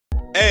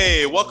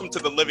Hey, welcome to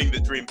the Living the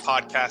Dream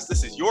podcast.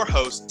 This is your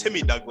host,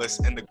 Timmy Douglas,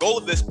 and the goal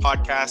of this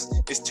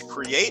podcast is to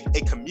create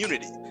a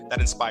community that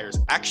inspires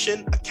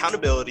action,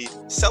 accountability,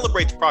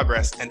 celebrates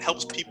progress, and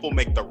helps people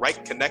make the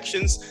right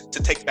connections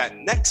to take that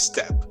next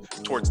step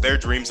towards their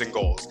dreams and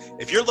goals.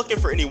 If you're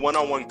looking for any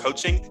one-on-one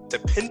coaching to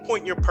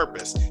pinpoint your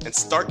purpose and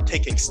start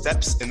taking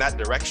steps in that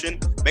direction,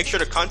 make sure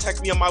to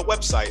contact me on my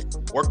website,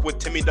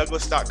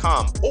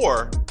 workwithtimmydouglas.com,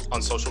 or on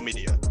social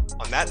media.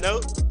 On that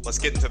note, let's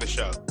get into the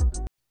show.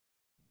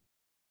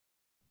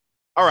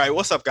 All right,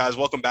 what's up, guys?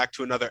 Welcome back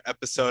to another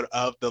episode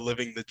of the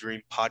Living the Dream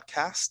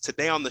podcast.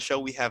 Today on the show,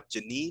 we have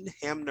Janine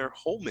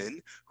Hamner-Holman,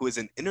 who is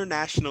an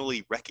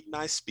internationally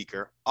recognized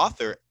speaker,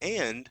 author,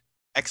 and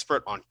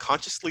expert on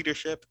conscious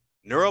leadership,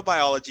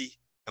 neurobiology,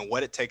 and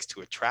what it takes to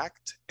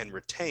attract and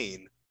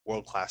retain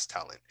world-class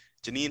talent.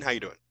 Janine, how you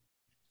doing?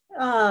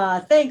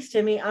 Thanks,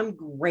 Timmy. I'm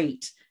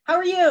great. How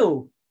are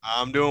you?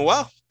 I'm doing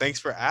well. Thanks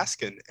for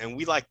asking. And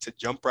we like to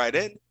jump right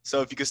in.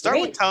 So if you could start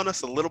with telling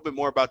us a little bit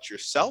more about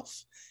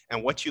yourself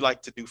and what you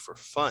like to do for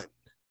fun,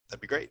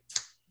 that'd be great.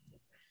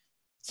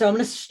 So I'm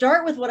going to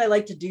start with what I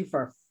like to do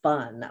for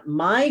fun.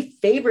 My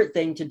favorite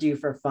thing to do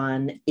for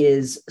fun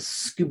is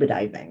scuba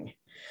diving.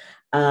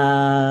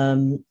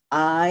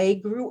 I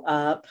grew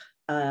up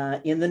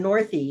in the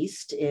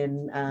Northeast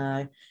in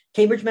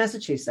Cambridge,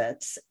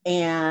 Massachusetts,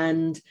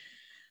 and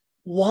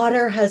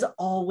water has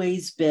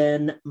always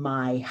been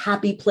my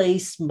happy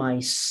place, my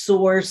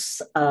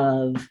source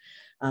of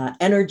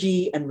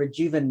energy and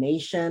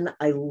rejuvenation.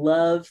 I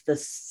love the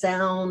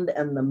sound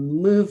and the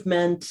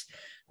movement.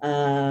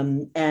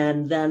 And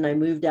then I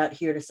moved out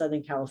here to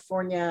Southern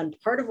California. And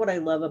part of what I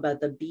love about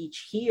the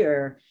beach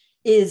here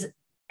is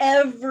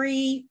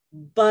everybody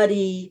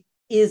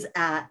is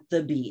at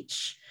the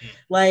beach.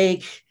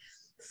 Like,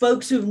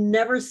 folks who've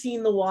never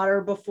seen the water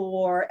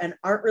before and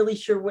aren't really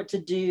sure what to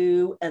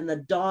do, and the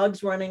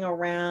dogs running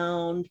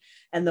around,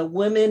 and the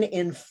women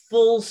in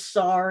full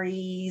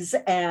saris,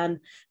 and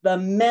the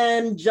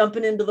men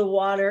jumping into the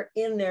water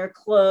in their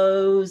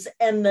clothes,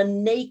 and the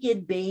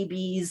naked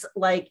babies,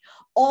 like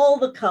all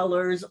the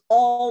colors,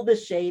 all the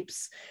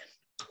shapes.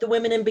 The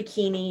women in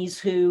bikinis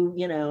who,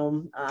 you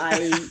know,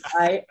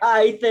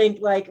 I think,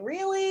 like,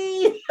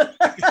 really?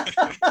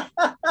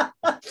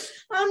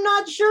 I'm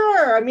not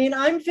sure. I mean,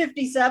 I'm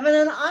 57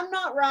 and I'm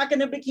not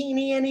rocking a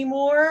bikini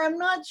anymore. I'm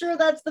not sure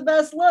that's the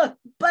best look,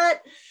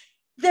 but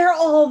they're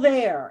all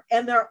there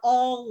and they're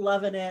all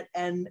loving it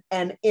and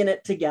in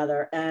it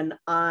together. And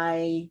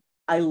I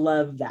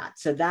love that.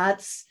 So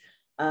that's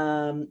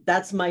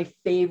my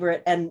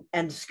favorite.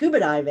 And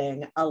scuba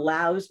diving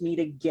allows me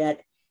to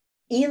get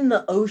in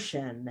the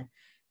ocean,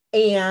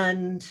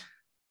 and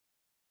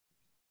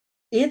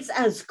it's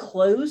as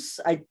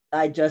close.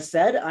 I just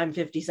said I'm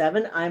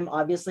 57. I'm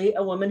obviously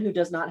a woman who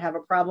does not have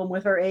a problem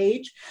with her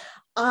age.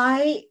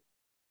 I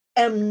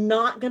am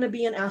not going to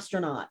be an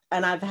astronaut,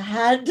 and I've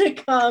had to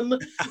come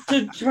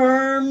to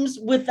terms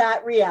with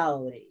that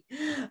reality.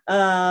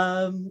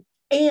 And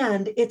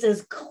it's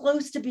as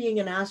close to being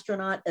an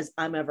astronaut as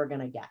I'm ever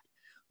going to get.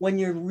 When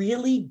you're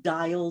really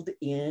dialed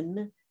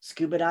in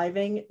scuba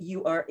diving,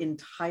 you are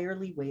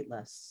entirely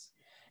weightless.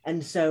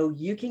 And so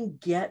you can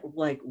get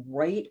like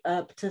right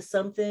up to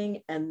something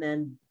and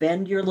then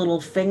bend your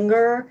little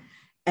finger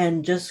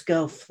and just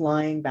go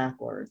flying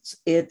backwards.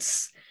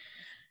 It's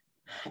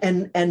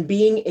and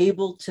being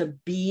able to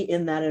be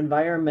in that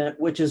environment,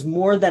 which is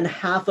more than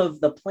half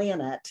of the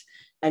planet,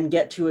 and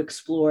get to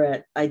explore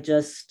it. I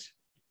just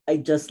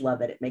love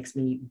it. It makes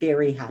me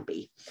very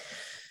happy.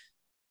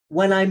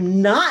 When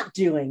I'm not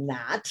doing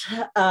that,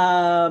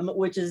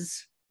 which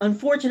is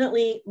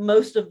unfortunately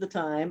most of the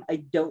time, I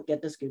don't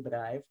get to scuba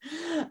dive.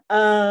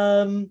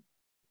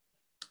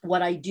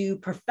 What I do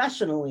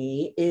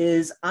professionally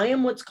is I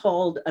am what's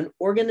called an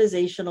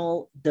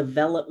organizational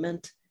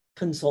development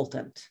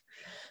consultant.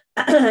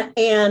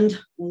 And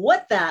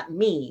what that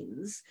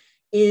means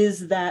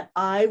is that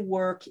I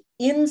work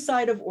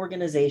inside of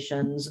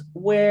organizations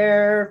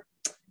where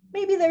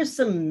maybe there's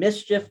some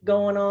mischief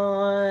going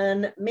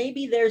on.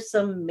 Maybe there's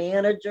some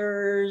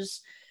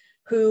managers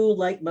who,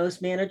 like most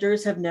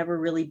managers, have never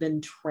really been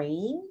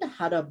trained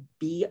how to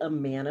be a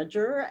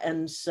manager.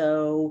 And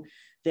so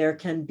there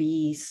can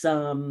be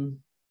some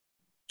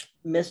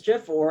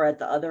mischief, or at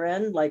the other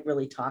end, like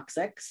really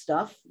toxic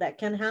stuff that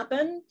can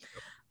happen.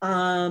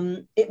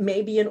 It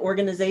may be an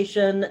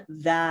organization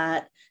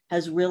that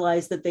has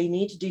realized that they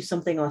need to do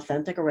something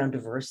authentic around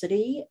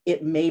diversity.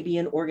 It may be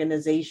an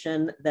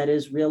organization that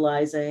is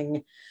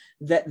realizing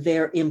that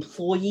their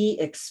employee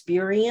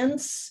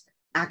experience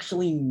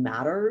actually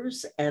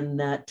matters, and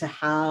that to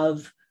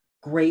have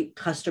great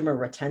customer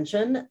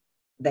retention,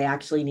 they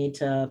actually need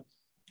to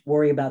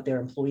worry about their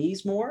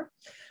employees more.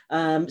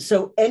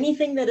 So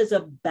anything that is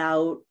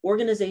about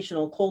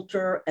organizational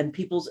culture and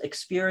people's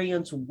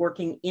experience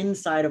working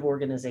inside of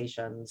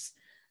organizations,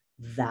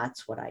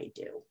 that's what I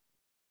do.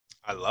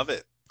 I love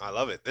it. I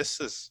love it. This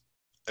is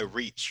a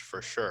reach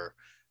for sure.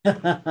 Do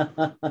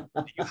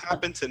you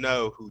happen to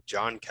know who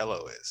John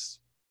Kello is?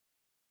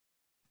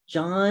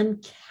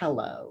 John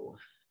Kello.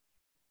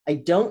 I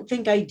don't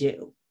think I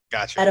do.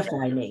 Gotcha.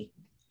 edify me.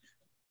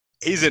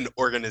 He's an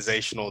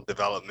organizational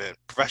development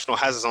professional,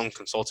 has his own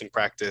consulting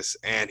practice,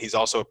 and he's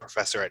also a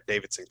professor at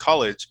Davidson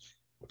College,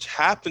 which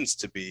happens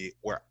to be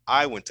where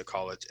I went to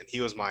college, and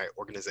he was my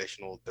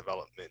organizational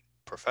development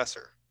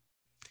professor.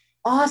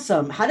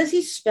 Awesome. How does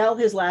he spell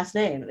his last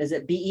name? Is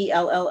it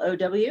Bellow?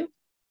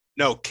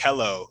 No,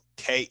 Kello,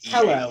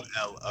 Kello.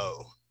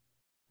 Kello.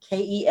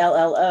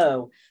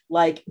 Kello,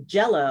 like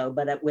Jello,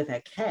 but with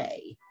a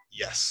K.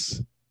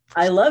 Yes.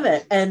 I love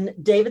it. And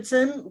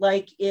Davidson,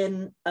 like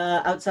in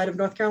outside of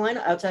North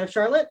Carolina, outside of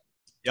Charlotte?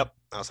 Yep,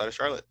 outside of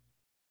Charlotte.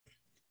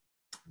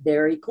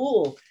 Very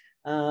cool.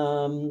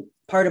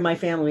 Part of my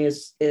family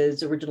is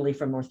originally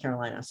from North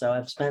Carolina, so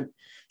I've spent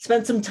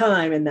some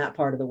time in that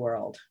part of the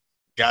world.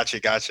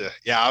 Gotcha.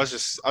 Yeah, I was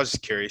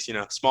just curious.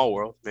 Small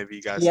world. Maybe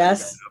you guys.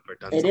 Yes,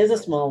 it is a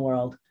small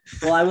world.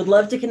 Well, I would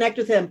love to connect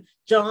with him,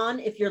 John.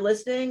 If you're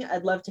listening,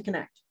 I'd love to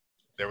connect.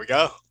 There we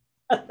go.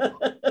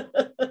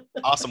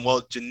 Awesome.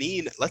 Well,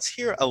 Janine, let's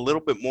hear a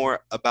little bit more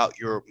about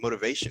your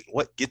motivation.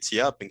 What gets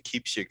you up and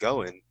keeps you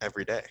going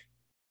every day?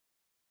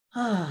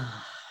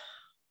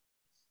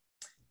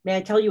 May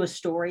I tell you a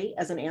story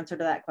as an answer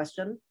to that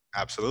question?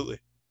 Absolutely.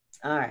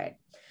 All right.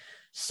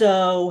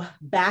 So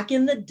back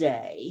in the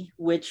day,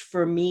 which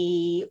for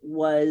me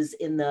was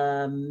in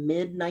the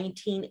mid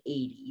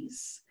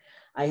 1980s,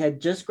 I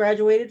had just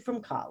graduated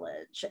from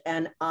college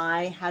and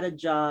I had a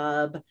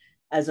job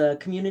as a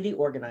community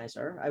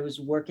organizer. I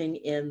was working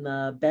in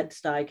the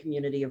Bed-Stuy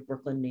community of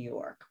Brooklyn, New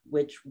York,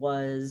 which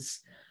was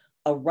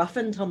a rough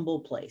and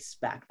tumble place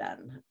back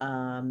then.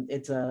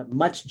 It's a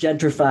much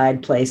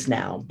gentrified place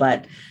now,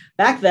 but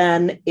back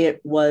then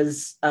it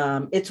was,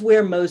 it's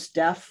where Mos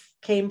Def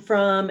came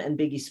from and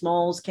Biggie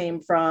Smalls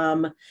came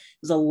from. It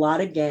was a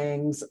lot of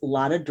gangs, a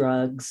lot of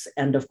drugs,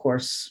 and of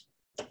course,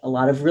 a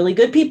lot of really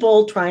good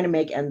people trying to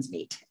make ends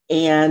meet.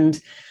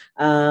 And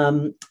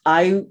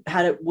I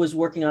was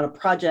working on a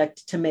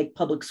project to make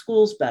public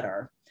schools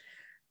better.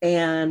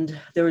 And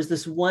there was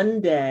this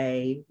one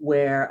day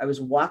where I was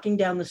walking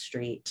down the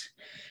street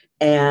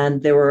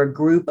and there were a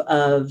group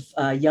of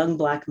young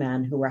Black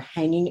men who were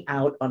hanging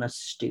out on a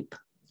stoop.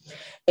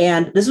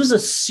 And this was a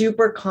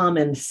super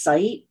common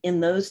sight in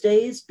those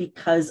days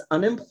because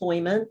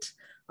unemployment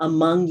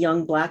among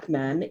young Black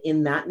men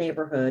in that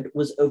neighborhood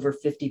was over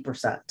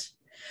 50%.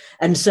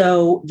 And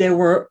so there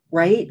were,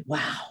 right?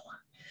 Wow.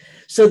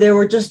 So there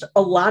were just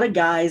a lot of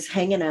guys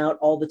hanging out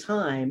all the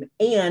time,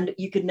 and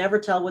you could never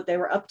tell what they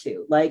were up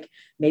to. Like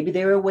maybe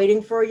they were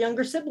waiting for a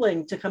younger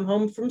sibling to come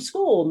home from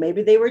school.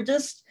 Maybe they were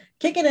just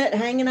kicking it,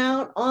 hanging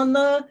out on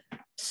the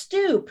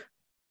stoop.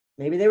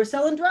 Maybe they were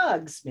selling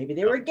drugs. Maybe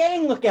they were a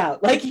gang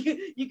lookout. Like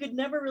you could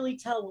never really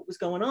tell what was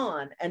going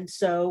on. And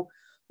so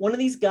one of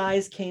these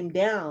guys came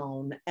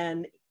down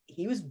and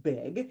he was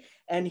big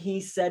and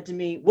he said to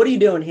me, "What are you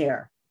doing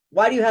here?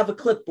 Why do you have a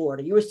clipboard?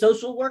 Are you a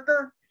social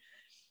worker?"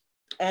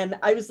 And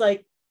I was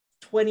like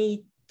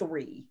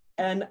 23.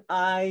 And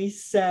I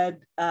said,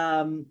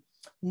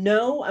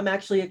 "No, I'm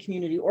actually a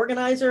community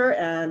organizer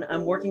and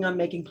I'm working on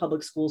making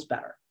public schools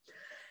better."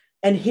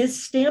 And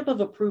his stamp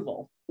of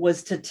approval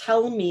was to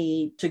tell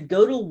me to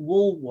go to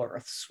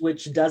Woolworths,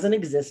 which doesn't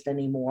exist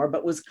anymore,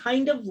 but was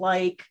kind of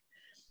like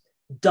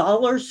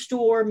dollar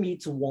store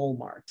meets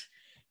Walmart,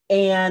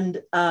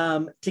 and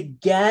to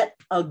get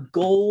a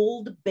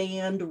gold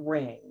band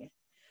ring.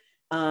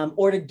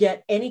 Or to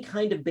get any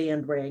kind of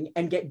band ring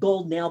and get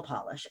gold nail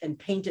polish and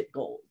paint it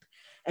gold.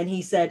 And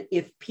he said,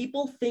 if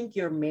people think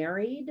you're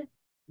married,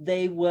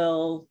 they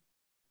will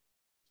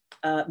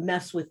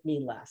mess with me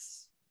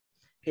less.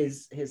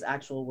 His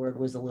actual word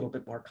was a little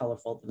bit more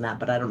colorful than that,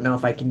 but I don't know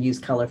if I can use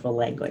colorful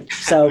language.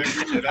 So,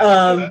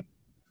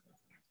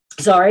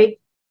 sorry.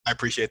 I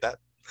appreciate that.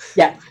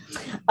 Yeah.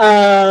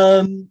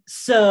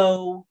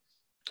 So,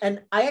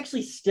 and I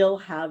actually still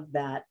have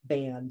that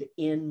band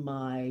in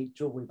my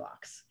jewelry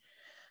box.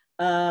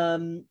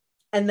 And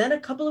then a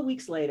couple of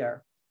weeks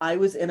later, I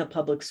was in a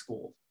public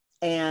school,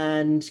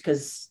 and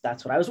because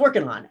that's what I was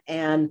working on.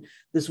 And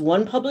this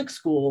one public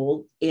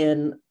school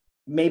in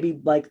maybe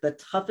like the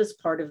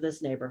toughest part of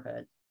this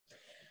neighborhood.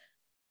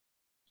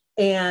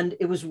 And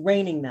it was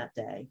raining that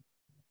day,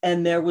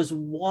 and there was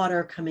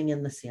water coming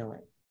in the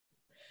ceiling.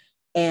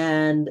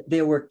 And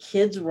there were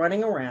kids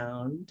running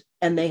around,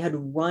 and they had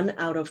run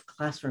out of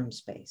classroom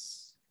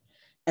space.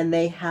 And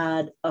they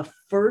had a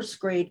first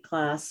grade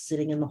class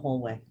sitting in the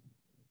hallway.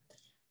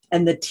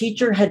 And the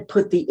teacher had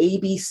put the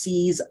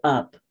ABCs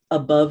up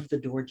above the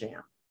door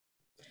jamb.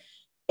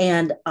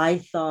 And I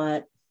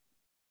thought,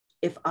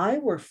 if I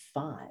were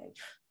 5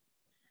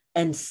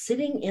 and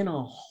sitting in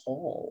a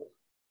hall,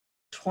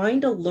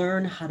 trying to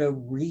learn how to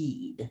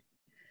read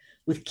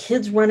with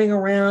kids running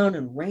around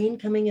and rain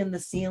coming in the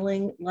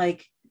ceiling,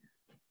 like,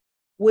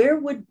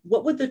 what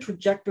would the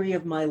trajectory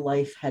of my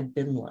life had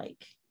been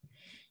like?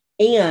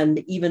 And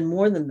even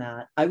more than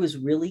that, I was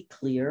really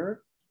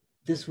clear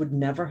this would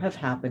never have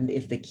happened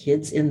if the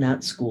kids in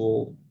that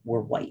school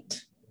were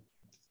white.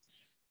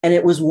 And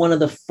it was one of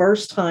the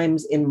first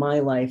times in my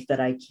life that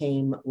I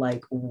came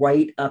like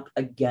right up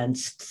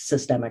against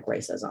systemic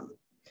racism.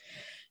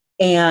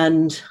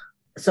 And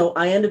so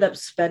I ended up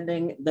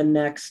spending the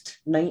next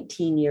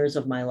 19 years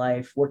of my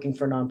life working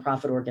for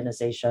nonprofit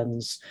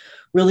organizations,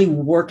 really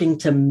working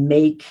to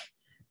make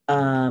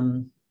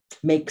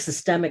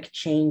systemic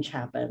change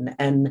happen.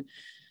 And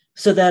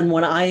so then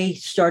when I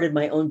started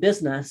my own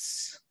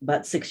business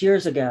about 6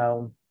 years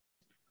ago,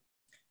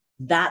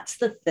 that's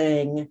the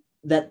thing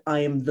that I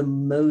am the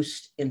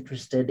most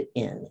interested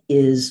in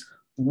is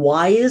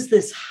why is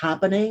this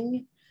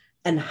happening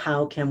and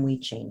how can we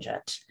change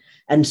it?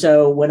 And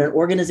so when an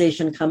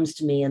organization comes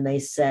to me and they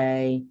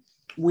say,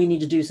 we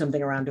need to do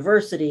something around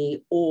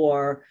diversity,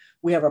 or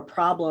we have a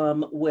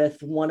problem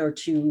with one or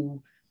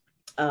two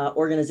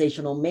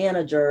organizational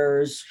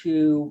managers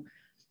who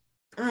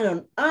I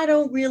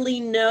don't really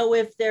know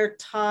if they're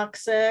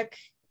toxic.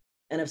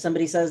 And if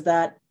somebody says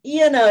that,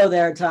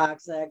 they're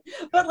toxic.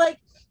 But like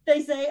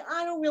they say,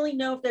 I don't really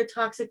know if they're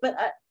toxic, but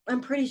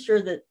I'm pretty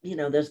sure that,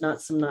 there's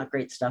not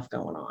great stuff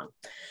going on.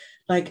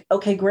 Like,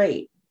 okay,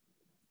 great.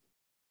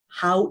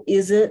 How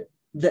is it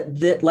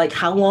that like,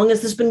 how long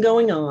has this been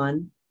going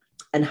on?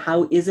 And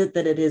how is it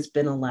that it has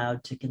been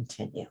allowed to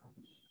continue?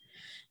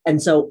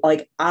 And so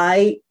like,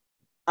 I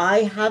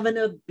have an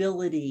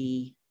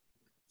ability,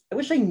 I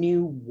wish I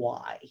knew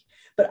why,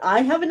 but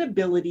I have an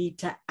ability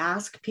to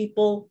ask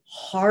people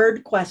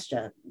hard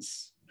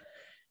questions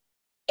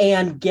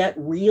and get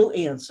real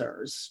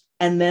answers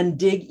and then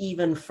dig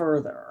even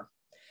further.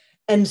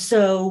 And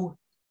so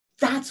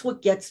that's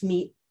what gets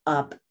me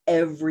up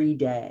every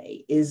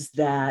day is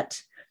that,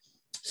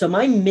 so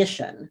my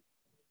mission,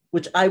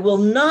 which I will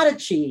not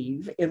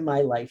achieve in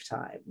my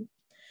lifetime,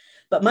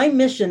 but my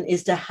mission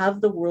is to have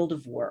the world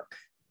of work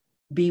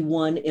be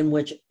one in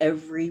which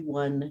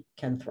everyone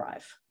can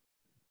thrive.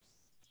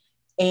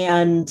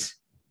 And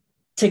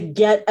to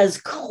get as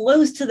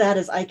close to that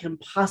as I can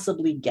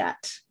possibly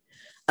get,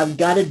 I've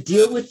got to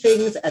deal with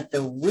things at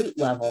the root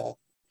level,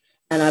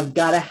 and I've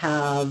got to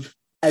have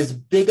as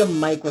big a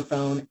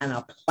microphone and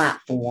a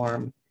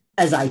platform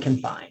as I can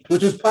find,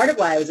 which was part of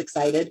why I was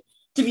excited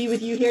to be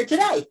with you here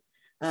today,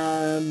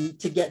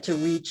 to get to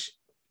reach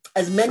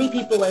as many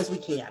people as we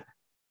can.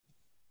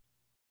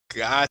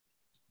 God.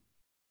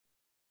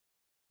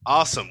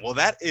 Awesome. Well,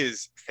 that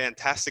is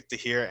fantastic to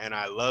hear. And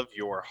I love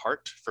your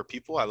heart for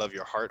people. I love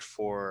your heart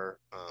for,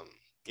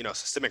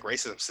 systemic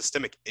racism,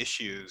 systemic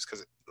issues,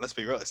 because let's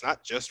be real, it's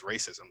not just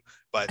racism,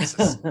 but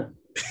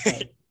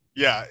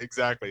yeah,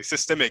 exactly.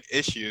 Systemic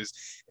issues.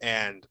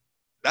 And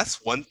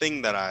that's one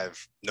thing that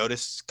I've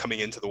noticed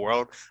coming into the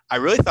world. I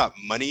really thought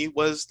money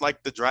was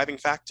like the driving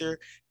factor.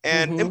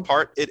 And in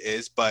part it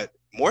is, but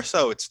more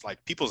so it's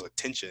like people's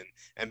attention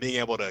and being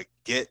able to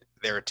get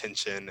their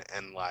attention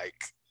and like,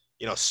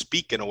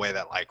 speak in a way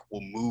that like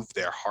will move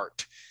their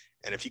heart.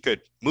 And if you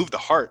could move the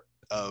heart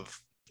of,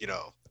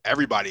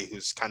 everybody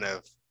who's kind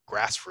of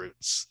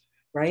grassroots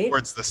right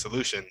towards the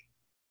solution,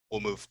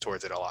 we'll move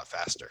towards it a lot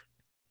faster.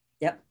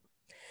 Yep.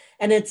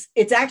 And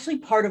it's actually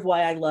part of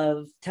why I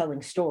love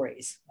telling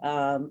stories.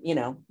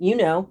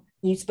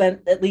 You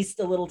spent at least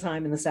a little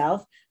time in the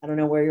South. I don't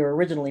know where you're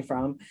originally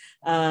from.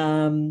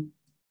 And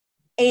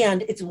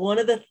it's one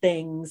of the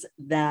things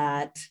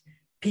that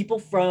people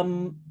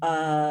from,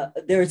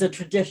 there's a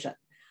tradition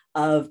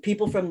of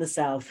people from the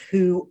South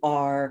who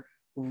are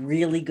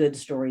really good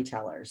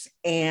storytellers.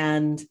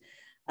 And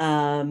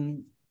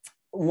when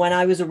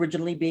I was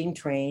originally being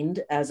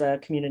trained as a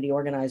community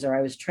organizer,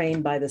 I was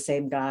trained by the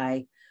same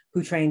guy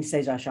who trained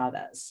Cesar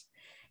Chavez.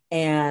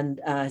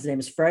 And his name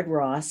is Fred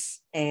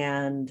Ross.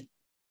 And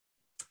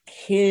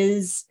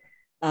he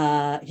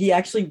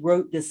actually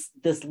wrote this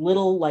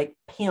little like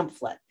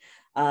pamphlet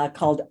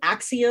called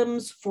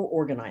Axioms for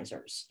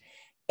Organizers.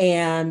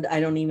 And I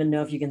don't even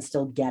know if you can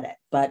still get it,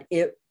 but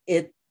it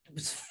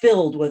was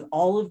filled with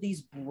all of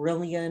these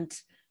brilliant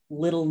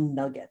little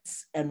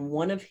nuggets. And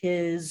one of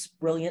his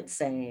brilliant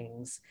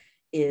sayings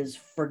is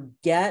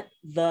forget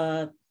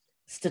the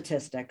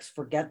statistics,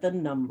 forget the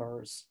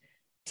numbers,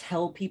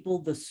 tell people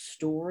the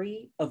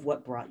story of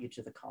what brought you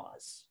to the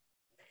cause.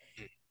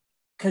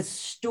 Because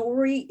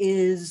story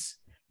is,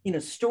 a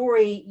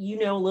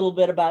little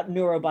bit about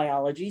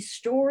neurobiology.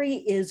 Story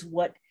is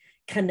what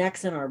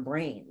connects in our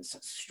brains.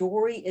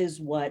 Story is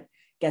what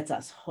gets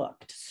us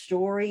hooked.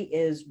 Story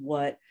is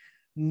what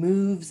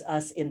moves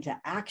us into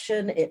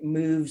action. It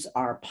moves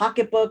our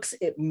pocketbooks.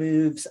 It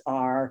moves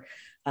our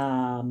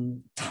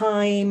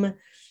time.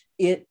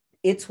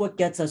 It's what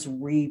gets us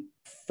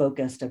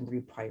refocused and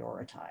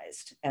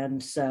reprioritized.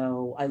 And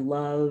so I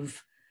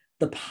love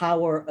the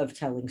power of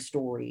telling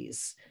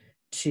stories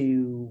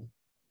to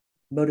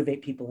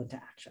motivate people into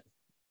action.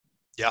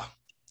 Yeah,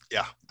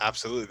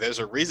 absolutely. There's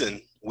a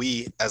reason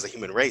we as a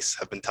human race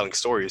have been telling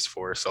stories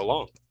for so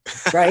long.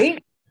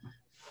 Right?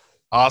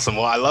 Awesome.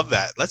 Well, I love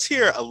that. Let's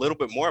hear a little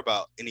bit more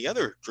about any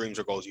other dreams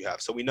or goals you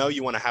have. So we know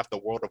you want to have the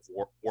world of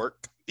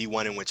work be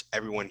one in which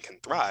everyone can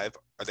thrive.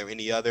 Are there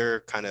any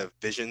other kind of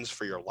visions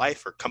for your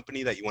life or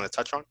company that you want to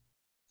touch on?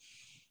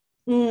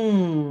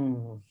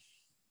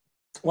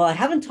 Well, I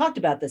haven't talked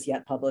about this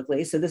yet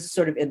publicly, so this is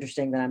sort of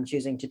interesting that I'm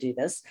choosing to do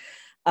this.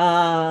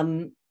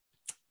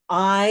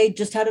 I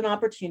just had an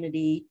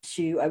opportunity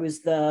I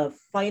was the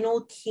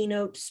final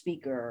keynote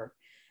speaker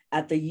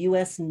at the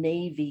US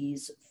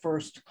Navy's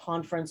first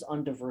conference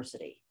on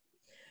diversity,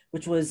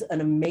 which was an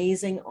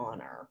amazing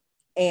honor.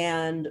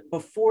 And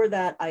before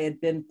that, I had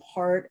been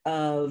part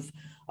of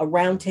a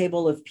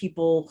roundtable of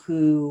people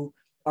who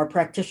are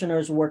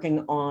practitioners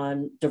working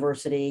on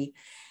diversity.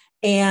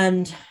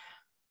 And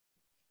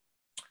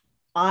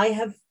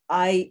I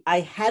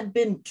had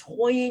been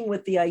toying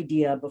with the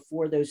idea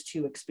before those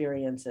two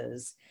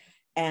experiences,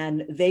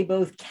 and they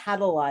both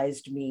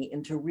catalyzed me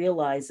into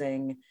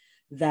realizing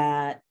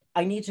that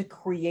I need to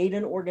create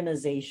an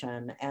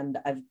organization. And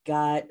I've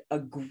got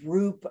a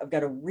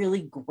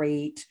really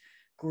great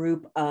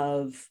group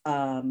of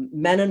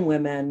men and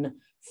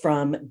women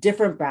from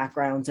different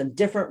backgrounds and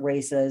different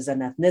races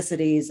and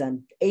ethnicities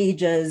and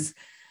ages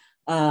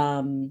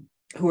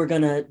who are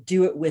going to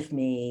do it with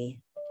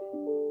me.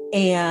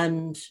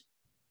 And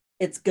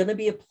it's going to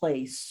be a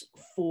place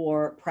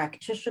for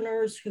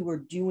practitioners who are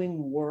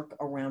doing work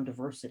around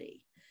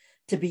diversity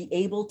to be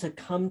able to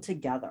come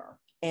together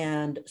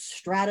and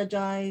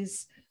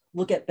strategize,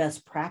 look at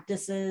best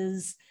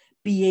practices,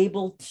 be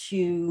able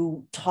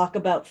to talk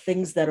about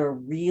things that are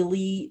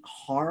really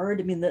hard.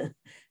 I mean,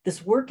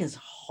 this work is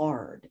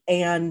hard.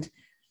 And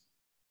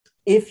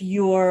if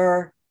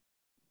you're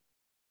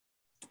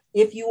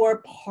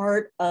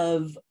part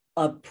of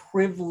a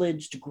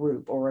privileged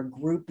group or a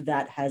group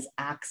that has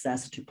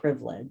access to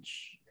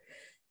privilege,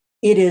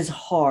 it is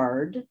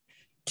hard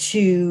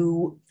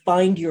to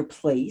find your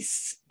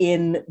place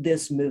in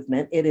this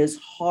movement. It is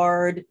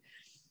hard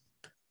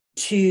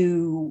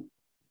to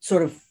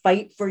sort of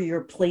fight for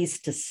your place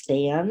to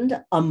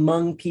stand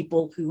among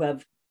people who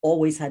have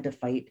always had to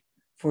fight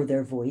for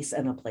their voice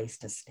and a place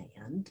to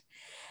stand.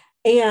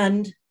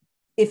 And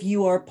if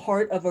you are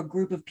part of a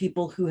group of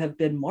people who have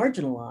been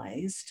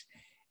marginalized,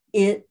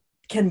 it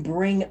can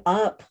bring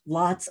up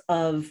lots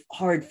of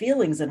hard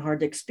feelings and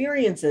hard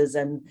experiences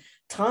and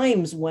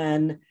times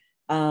when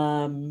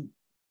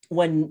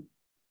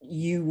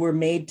you were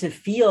made to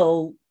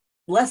feel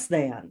less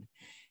than.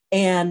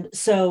 And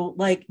so,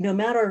 like, no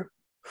matter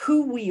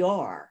who we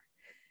are,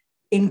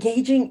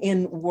 engaging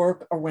in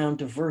work around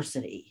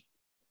diversity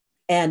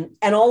and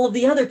all of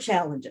the other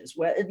challenges,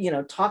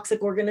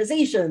 toxic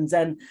organizations.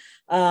 And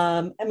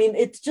I mean,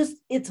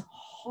 it's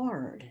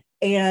hard.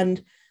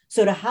 And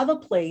so to have a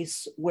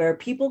place where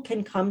people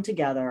can come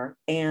together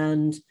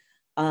and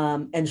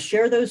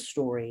share those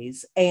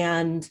stories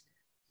and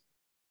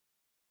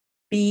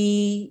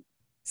be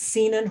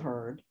seen and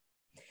heard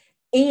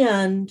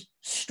and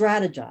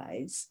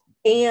strategize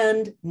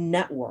and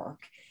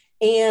network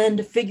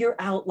and figure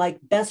out like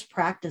best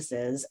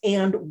practices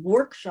and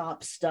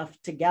workshop stuff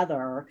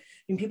together.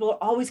 And people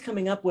are always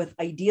coming up with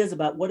ideas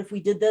about what if we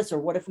did this or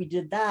what if we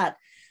did that.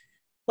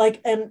 Like,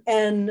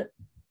 and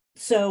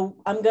so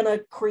I'm going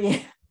to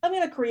create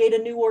a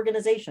new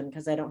organization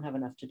because I don't have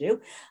enough to do.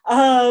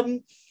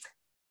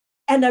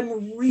 And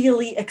I'm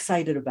really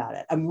excited about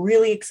it. I'm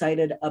really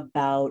excited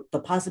about the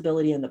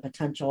possibility and the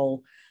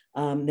potential.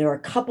 There are a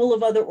couple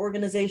of other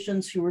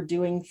organizations who are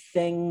doing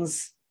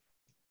things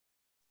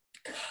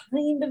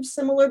kind of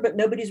similar, but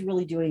nobody's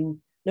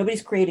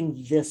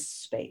creating this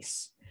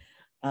space.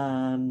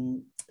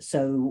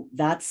 So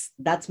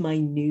that's my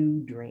new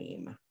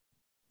dream.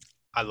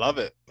 I love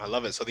it.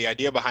 So the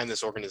idea behind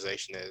this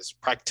organization is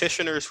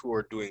practitioners who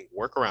are doing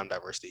work around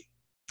diversity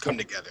come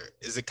together.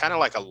 Is it kind of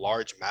like a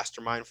large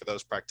mastermind for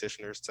those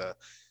practitioners to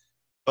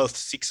both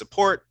seek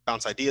support,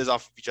 bounce ideas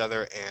off of each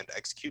other, and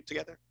execute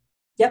together?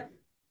 Yep.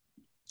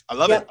 I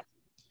love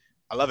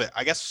it.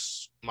 I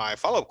guess my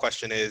follow-up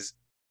question is,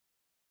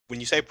 when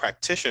you say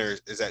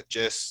practitioners, is that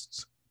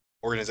just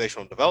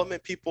organizational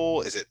development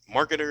people? Is it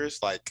marketers?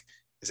 Like,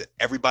 is it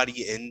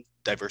everybody in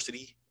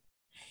diversity?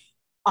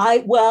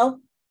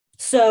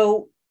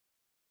 So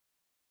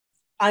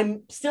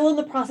I'm still in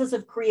the process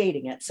of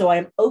creating it. So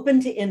I'm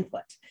open to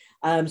input.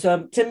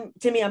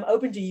 Timmy, I'm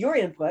open to your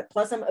input.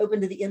 Plus I'm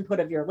open to the input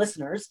of your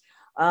listeners.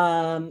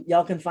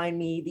 Y'all can find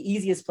me. The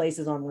easiest place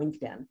is on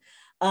LinkedIn.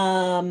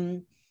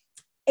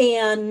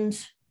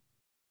 And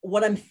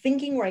what I'm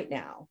thinking right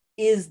now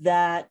is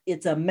that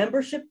it's a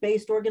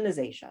membership-based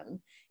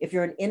organization. If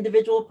you're an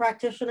individual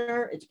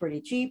practitioner, it's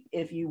pretty cheap.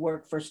 If you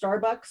work for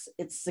Starbucks,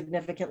 it's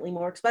significantly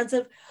more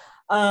expensive.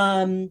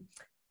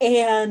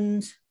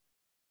 And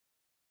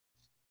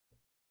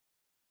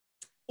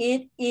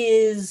it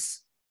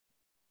is,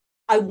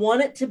 I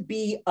want it to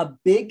be a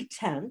big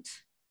tent.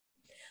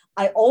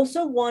 I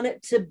also want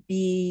it to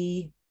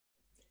be,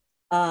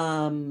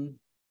 I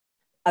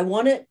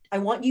want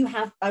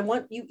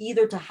you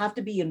either to have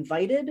to be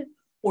invited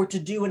or to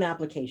do an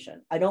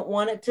application. I don't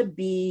want it to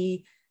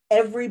be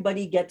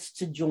everybody gets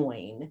to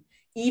join,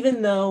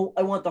 even though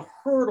I want the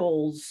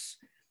hurdles.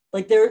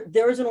 Like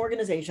there is an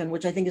organization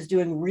which I think is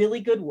doing really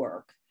good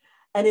work,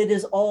 and it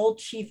is all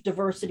chief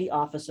diversity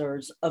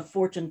officers of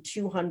Fortune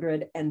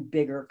 200 and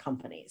bigger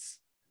companies.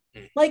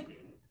 Like,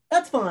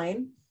 that's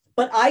fine,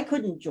 but I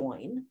couldn't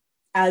join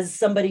as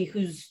somebody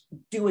who's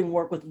doing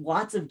work with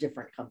lots of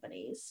different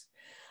companies.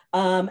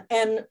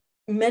 And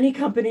many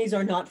companies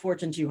are not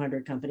Fortune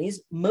 200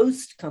 companies.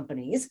 Most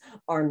companies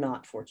are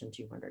not Fortune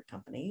 200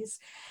 companies.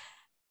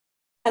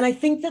 And I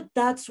think that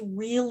that's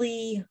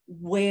really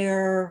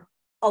where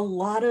a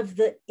lot of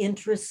the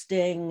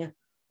interesting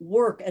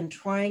work and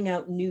trying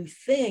out new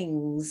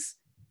things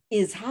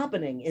is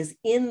happening, is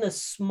in the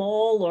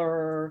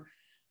smaller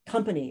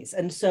companies.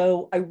 And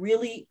so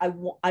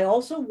I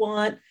also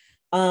want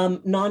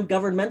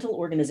non-governmental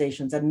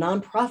organizations and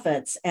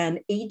nonprofits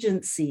and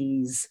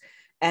agencies,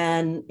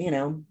 and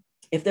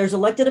if there's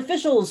elected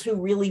officials who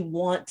really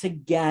want to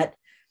get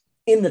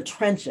in the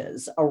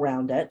trenches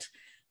around it,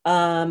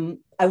 I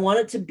want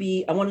it to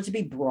be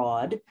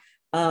broad,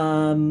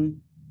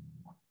 and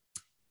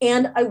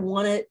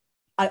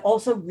I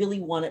also really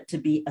want it to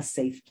be a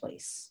safe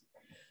place.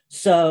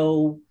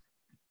 So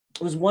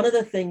it was one of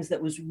the things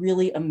that was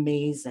really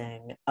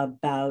amazing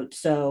about,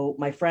 so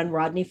my friend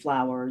Rodney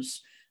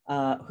Flowers,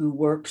 who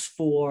works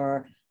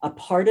for a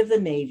part of the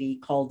Navy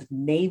called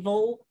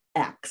Naval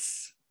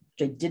X,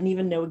 which I didn't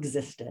even know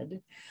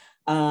existed.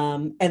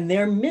 And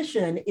their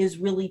mission is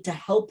really to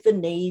help the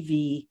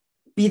Navy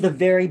be the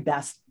very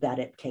best that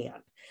it can.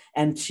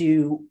 And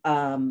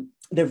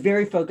they're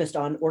very focused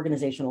on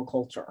organizational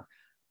culture.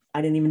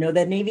 I didn't even know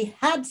that Navy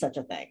had such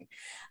a thing.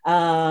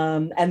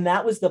 And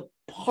that was the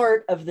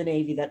part of the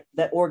Navy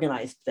that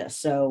organized this.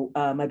 So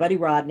my buddy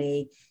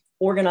Rodney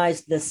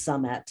organized this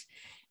summit,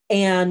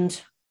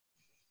 and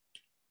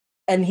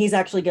he's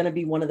actually going to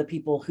be one of the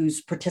people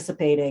who's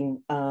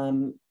participating,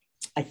 I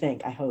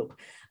hope,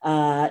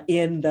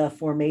 in the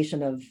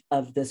formation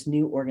of this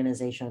new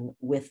organization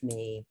with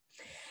me.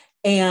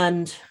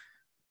 And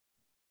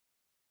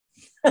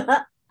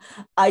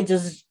I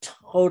just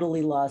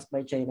totally lost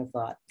my chain of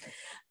thought.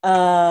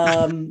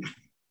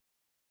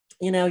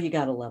 You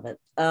gotta love it.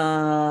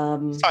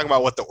 Talking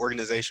about what the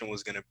organization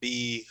was going to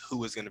be, who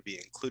was going to be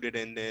included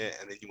in it,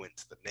 and then you went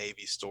to the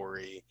Navy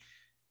story.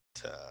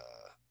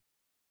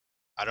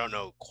 I don't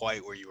know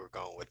quite where you were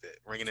going with it.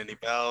 Ringing any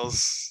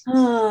bells?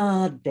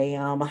 Oh,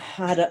 damn.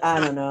 I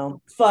don't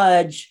know.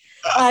 Fudge.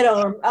 I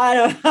don't.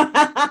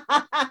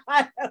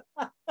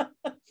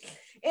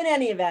 In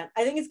any event,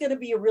 I think it's going to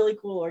be a really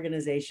cool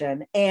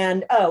organization.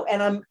 And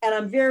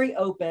I'm very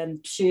open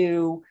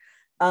to,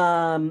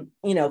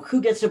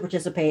 who gets to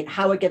participate,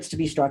 how it gets to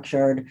be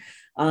structured.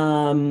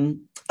 So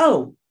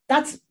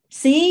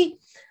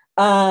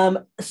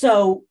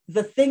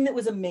the thing that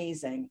was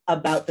amazing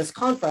about this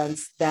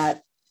conference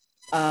that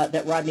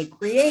Rodney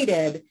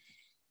created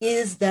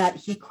is that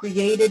he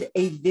created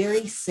a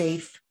very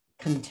safe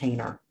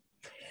container,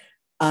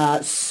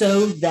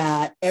 so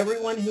that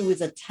everyone who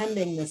was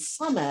attending the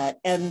summit,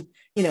 and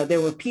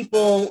there were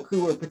people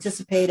who were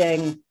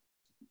participating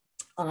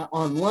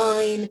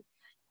online,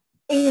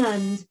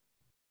 and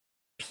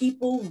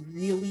people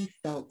really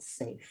felt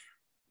safe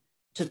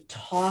to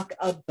talk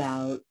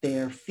about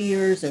their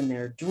fears and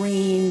their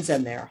dreams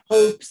and their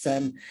hopes,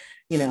 and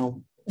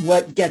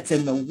what gets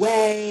in the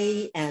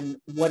way, and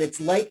what it's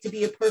like to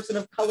be a person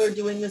of color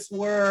doing this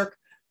work,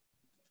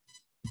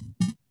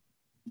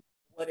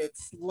 what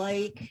it's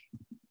like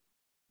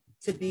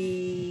to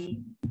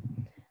be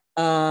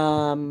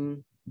there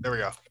we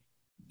go.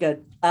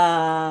 Good.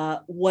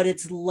 What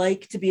it's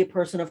like to be a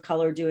person of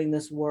color doing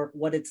this work,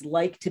 what it's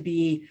like to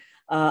be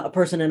a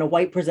person in a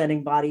white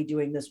presenting body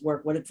doing this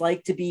work, what it's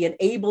like to be an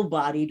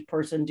able-bodied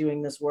person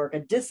doing this work, a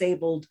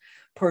disabled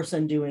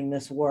person doing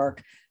this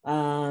work,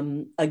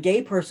 a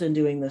gay person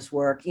doing this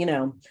work,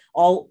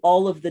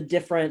 all of the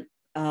different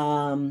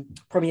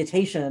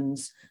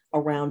permutations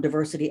around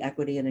diversity,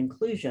 equity, and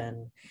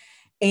inclusion.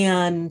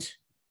 And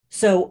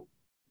so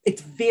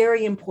it's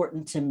very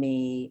important to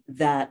me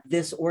that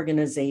this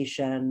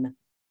organization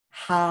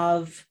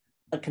have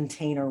a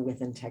container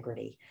with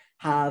integrity,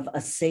 have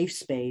a safe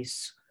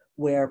space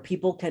where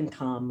people can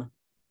come,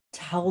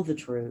 tell the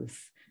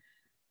truth,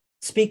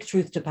 speak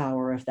truth to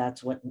power if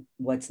that's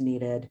what's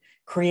needed,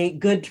 create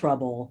good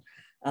trouble,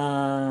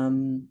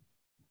 and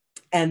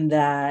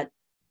that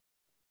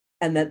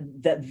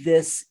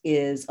this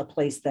is a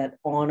place that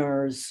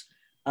honors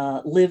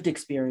lived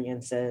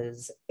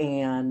experiences,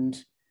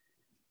 and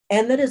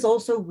that is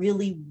also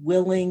really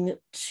willing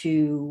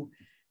to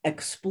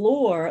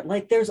explore,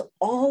 like, there's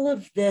all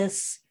of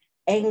this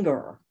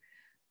anger,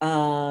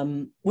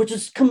 which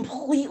is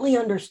completely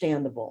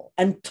understandable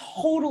and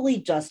totally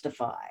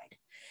justified.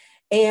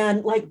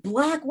 And like,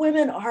 Black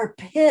women are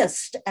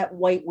pissed at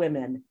white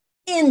women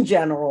in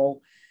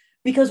general,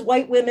 because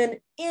white women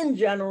in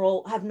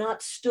general have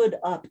not stood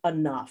up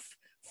enough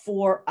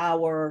for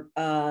our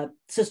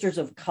sisters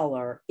of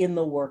color in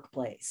the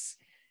workplace.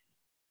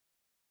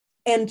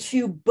 And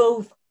to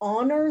both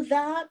honor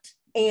that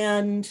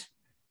and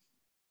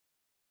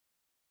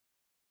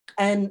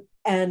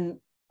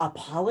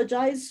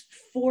apologize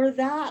for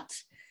that.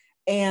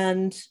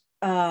 And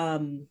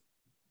there's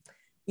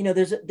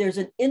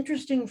an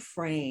interesting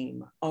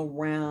frame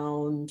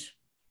around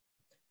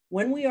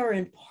when we are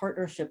in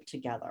partnership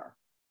together.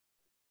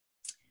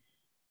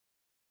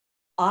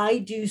 I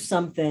do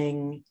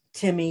something,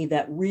 Timmy,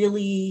 that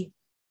really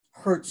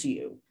hurts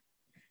you.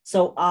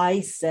 So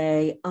I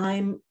say,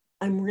 I'm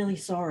really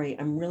sorry.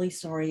 I'm really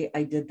sorry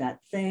I did that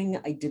thing.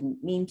 I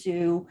didn't mean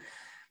to.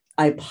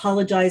 I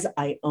apologize.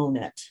 I own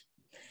it.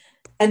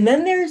 And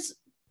then there's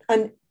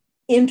an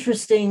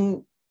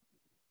interesting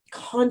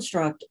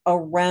construct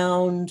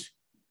around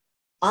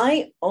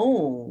I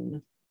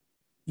own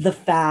the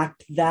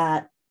fact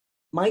that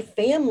my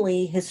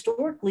family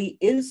historically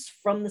is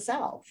from the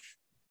South.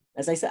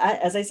 As I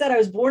said, I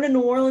was born in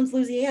New Orleans,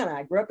 Louisiana.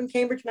 I grew up in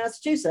Cambridge,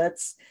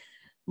 Massachusetts.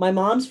 My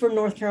mom's from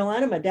North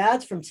Carolina. My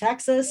dad's from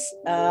Texas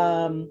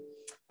and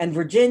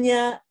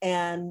Virginia.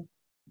 And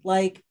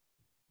like,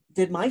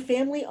 did my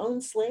family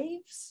own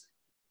slaves?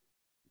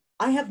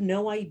 I have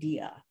no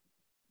idea.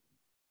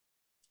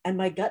 And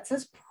my gut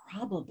says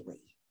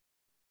probably.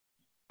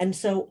 And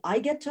so I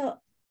get to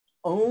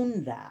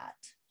own that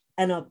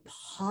and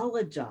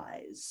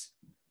apologize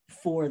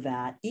for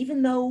that,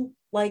 even though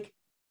like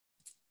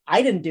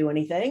I didn't do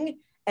anything.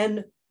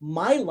 And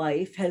my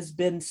life has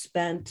been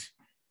spent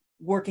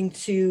working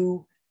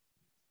to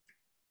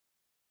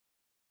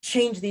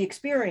change the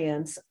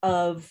experience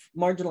of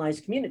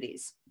marginalized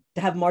communities,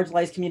 to have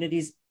marginalized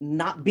communities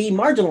not be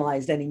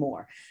marginalized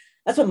anymore.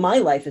 That's what my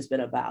life has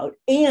been about.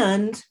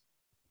 And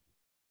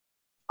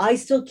I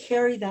still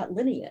carry that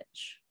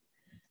lineage.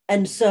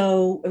 And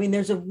so, I mean,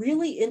 there's a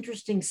really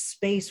interesting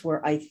space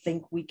where I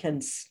think we can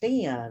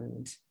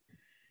stand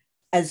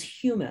as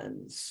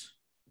humans,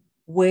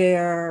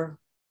 where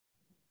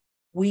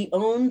we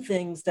own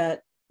things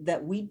that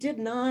we did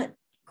not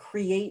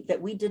create,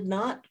 that we did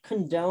not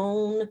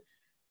condone,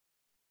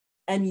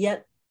 and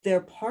yet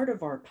they're part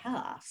of our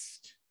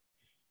past,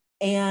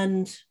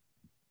 and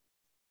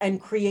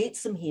create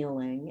some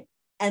healing,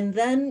 and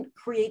then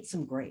create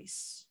some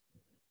grace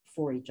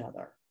for each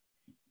other.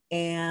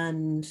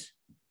 And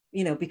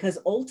you know, because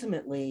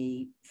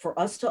ultimately, for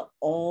us to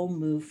all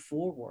move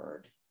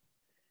forward,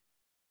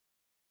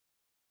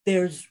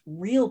 there's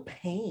real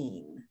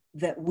pain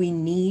that we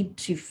need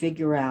to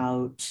figure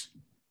out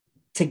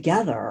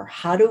together.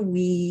 How do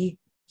we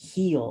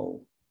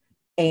heal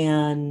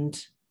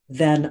and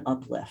then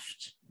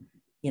uplift?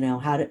 You know,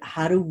 how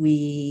do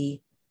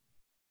we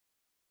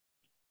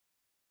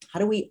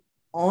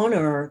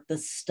honor the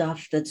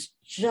stuff that's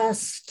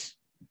just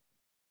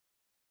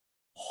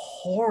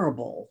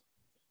horrible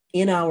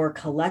in our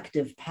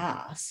collective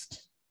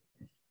past,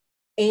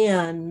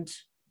 and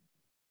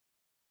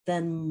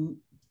then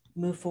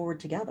move forward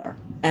together?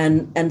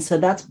 And so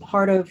that's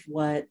part of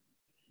what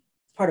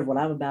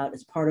I'm about.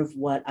 Is part of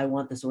what I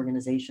want this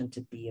organization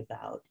to be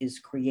about, is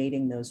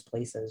creating those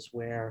places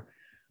where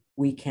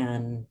we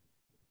can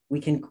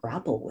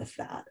grapple with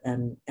that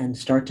and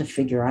start to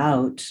figure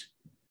out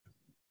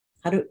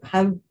how do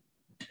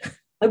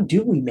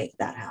we make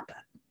that happen.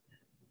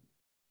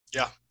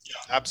 Yeah,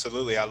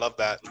 absolutely. I love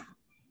that.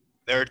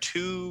 There are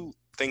two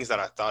things that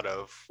I thought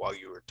of while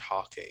you were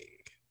talking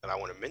that I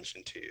want to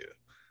mention to you.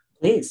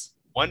 Please.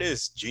 One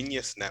is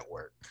Genius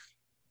Network.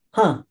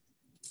 Huh.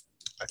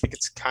 I think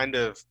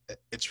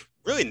it's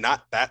really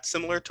not that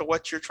similar to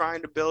what you're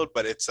trying to build,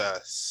 but it's a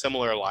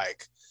similar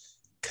like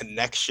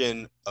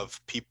connection of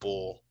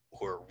people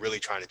who are really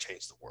trying to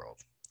change the world.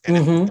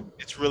 And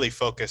it's really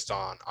focused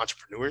on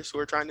entrepreneurs who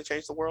are trying to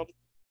change the world.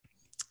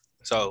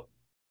 So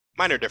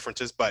minor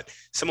differences, but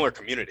similar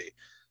community.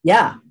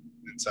 Yeah.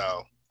 And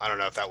so I don't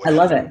know if that would. I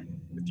love it.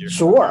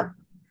 Sure.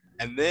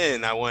 And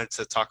then I wanted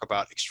to talk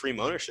about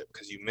Extreme Ownership,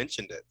 because you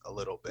mentioned it a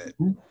little bit.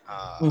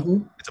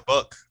 It's a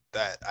book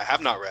that I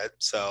have not read,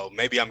 so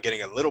maybe I'm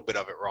getting a little bit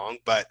of it wrong,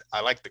 but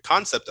I like the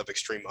concept of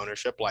extreme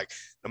ownership. Like,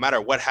 no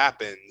matter what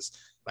happens,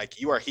 like,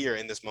 you are here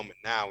in this moment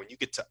now, and you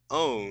get to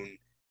own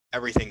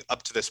everything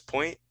up to this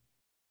point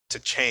to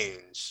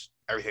change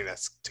everything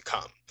that's to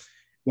come.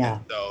 Yeah.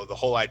 And so the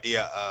whole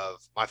idea of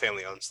my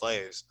family owned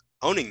slaves,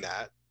 owning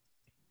that,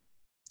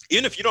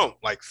 even if you don't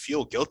like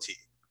feel guilty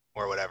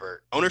or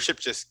whatever, ownership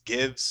just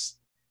gives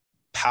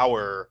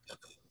power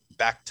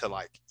back to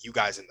like you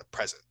guys in the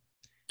present.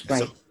 And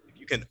right. So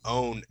you can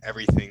own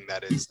everything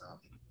that is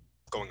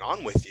going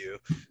on with you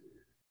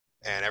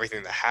and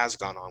everything that has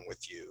gone on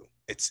with you.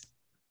 It's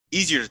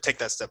easier to take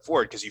that step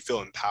forward because you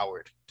feel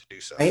empowered to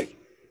do so. Right.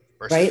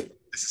 Versus, right.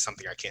 This is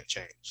something I can't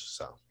change.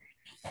 So.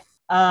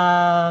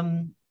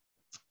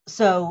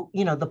 So,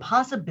 you know, the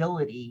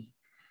possibility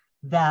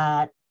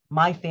that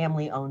my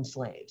family owned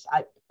slaves,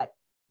 I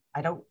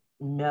don't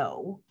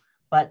know,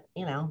 but,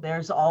 you know,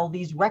 there's all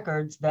these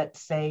records that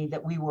say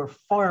that we were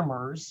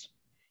farmers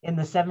in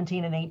the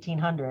 17 and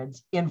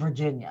 1800s in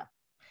Virginia.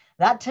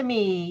 That to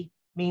me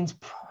means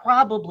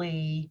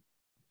probably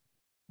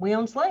we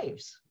owned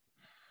slaves.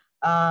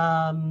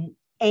 And,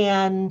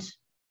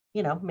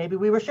 you know, maybe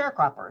we were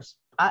sharecroppers.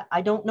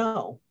 I don't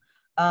know.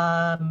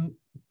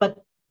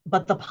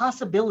 But the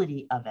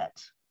possibility of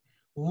it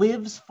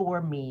lives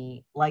for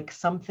me like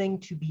something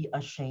to be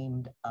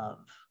ashamed of.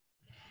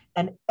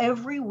 And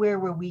everywhere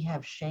where we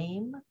have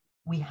shame,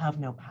 we have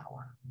no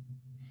power.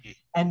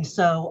 And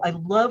so I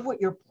love what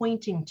you're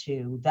pointing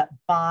to, that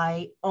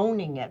by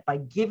owning it, by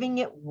giving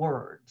it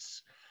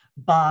words,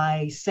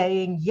 by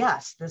saying,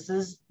 yes, this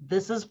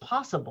is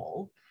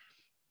possible,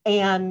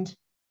 And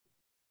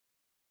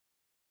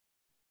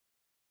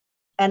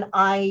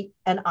I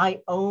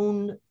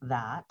own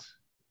that.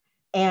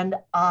 And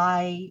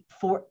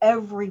for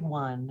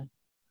everyone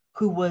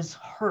who was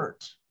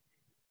hurt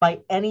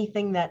by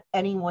anything that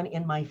anyone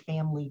in my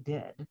family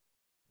did,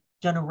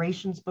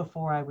 generations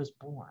before I was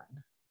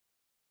born,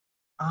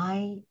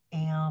 I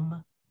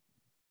am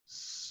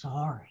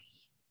sorry.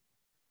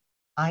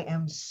 I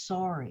am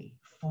sorry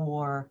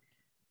for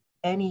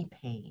any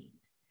pain,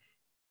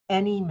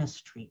 any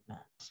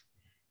mistreatment,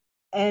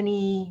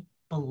 any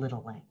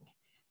belittling,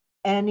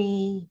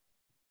 any,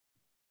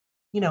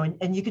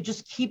 and you could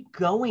just keep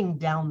going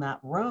down that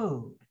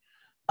road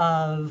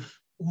of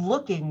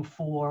looking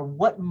for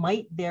what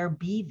might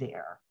be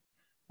there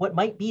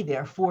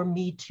for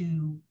me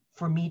to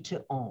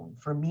own,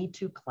 for me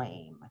to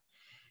claim,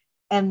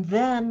 and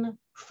then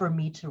for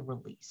me to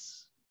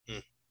release.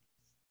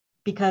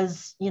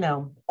 Because,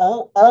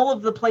 all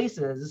of the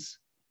places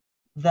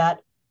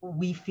that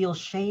we feel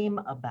shame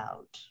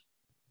about,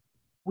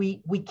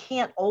 we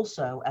can't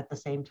also at the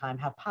same time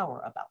have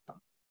power about them.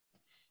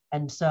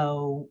 And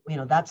so,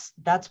 that's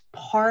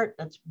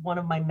one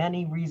of my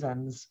many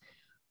reasons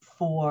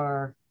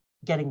for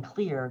getting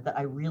clear that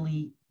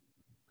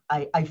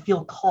I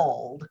feel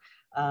called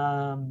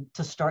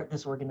to start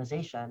this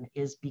organization,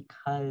 is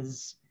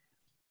because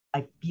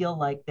I feel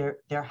like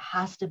there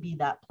has to be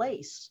that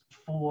place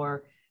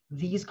for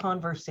these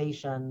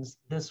conversations,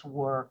 this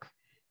work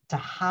to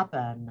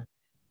happen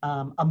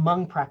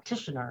among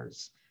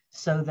practitioners,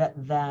 so that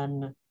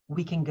then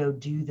we can go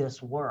do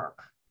this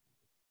work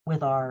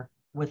with our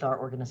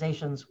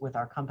organizations, with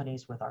our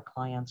companies, with our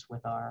clients,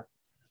 with our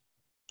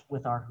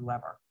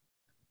whoever.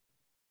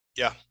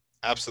 Yeah,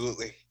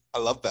 absolutely. I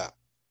love that.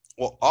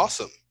 Well,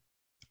 awesome.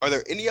 Are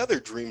there any other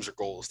dreams or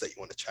goals that you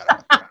want to chat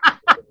about?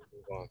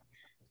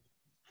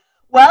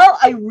 Well,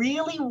 I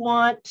really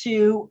want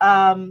to,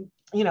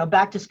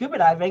 back to scuba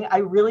diving, I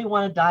really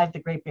want to dive the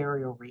Great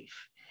Barrier Reef.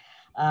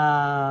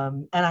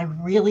 And I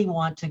really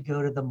want to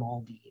go to the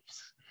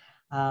Maldives.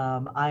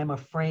 I'm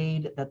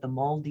afraid that the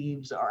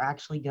Maldives are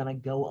actually going to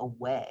go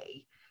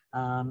away.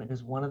 It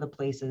is one of the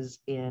places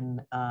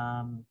in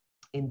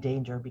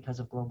danger because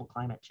of global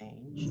climate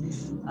change.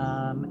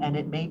 And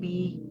it may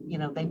be,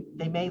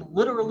 they may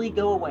literally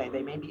go away.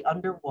 They may be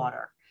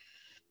underwater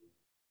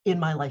in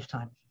my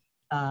lifetime.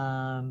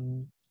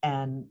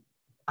 And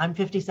I'm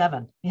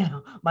 57,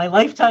 my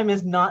lifetime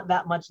is not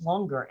that much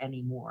longer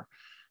anymore,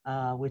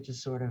 which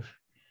is sort of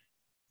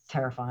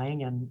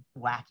terrifying and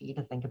wacky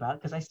to think about,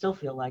 because I still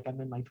feel like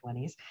I'm in my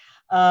 20s.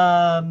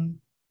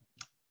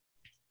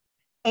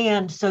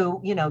 And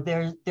so,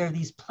 there are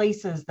these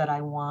places that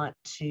I want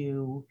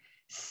to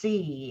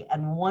see.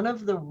 And one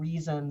of the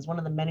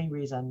many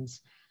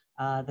reasons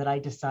that I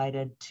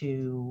decided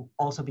to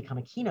also become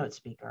a keynote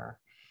speaker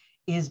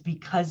is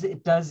because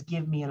it does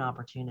give me an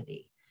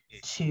opportunity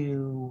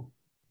to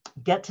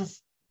get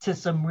to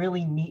some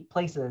really neat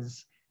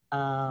places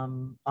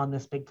on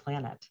this big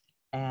planet.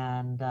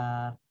 And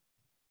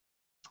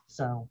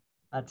so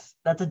that's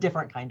a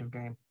different kind of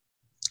dream.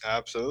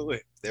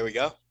 Absolutely. There we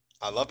go.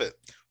 I love it.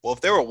 Well,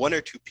 if there were one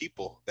or two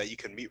people that you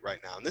can meet right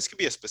now, and this could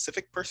be a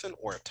specific person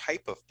or a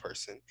type of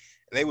person,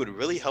 and they would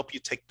really help you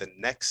take the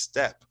next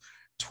step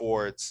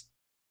towards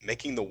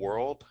making the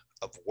world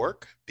of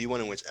work be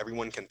one in which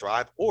everyone can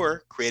thrive,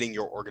 or creating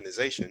your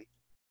organization,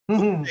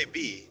 who would they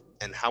be,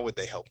 and how would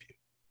they help you?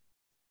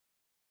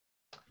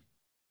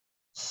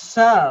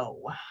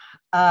 So,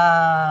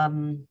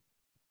 I'm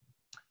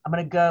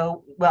going to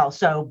go,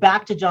 so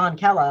back to John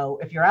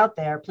Kello. If you're out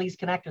there, please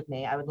connect with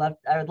me. I would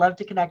love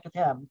to connect with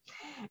him.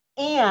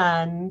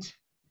 And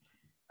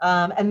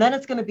then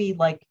it's going to be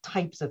like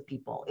types of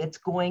people. It's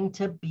going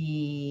to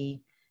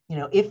be,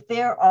 if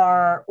there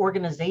are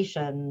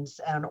organizations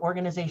and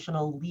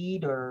organizational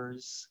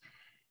leaders,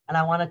 and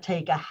I want to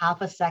take a half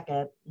a second,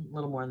 a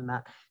little more than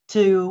that,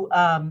 to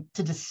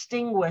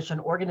distinguish an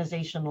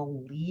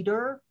organizational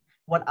leader,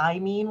 what I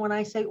mean when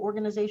I say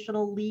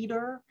organizational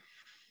leader.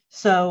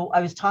 So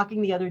I was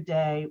talking the other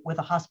day with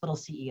a hospital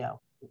CEO,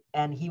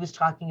 and he was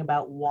talking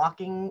about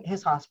walking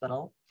his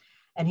hospital,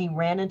 and he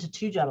ran into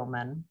two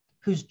gentlemen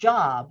whose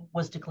job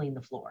was to clean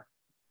the floor.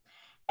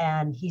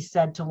 And he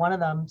said to one of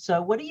them,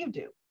 "So what do you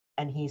do?"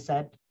 And he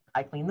said,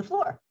 "I clean the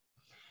floor."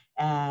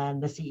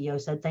 And the CEO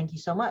said, "Thank you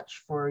so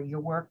much for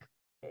your work.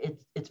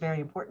 It's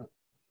very important."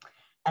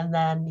 And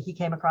then he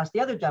came across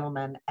the other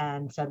gentleman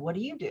and said, "What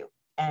do you do?"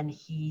 And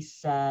he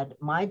said,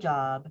 "My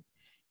job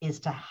is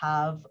to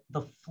have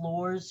the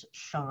floors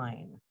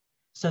shine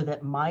so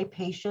that my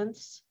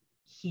patients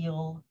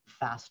heal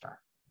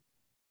faster."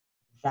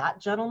 That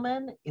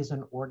gentleman is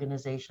an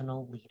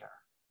organizational leader.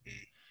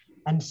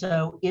 And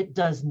so it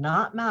does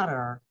not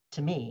matter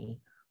to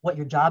me what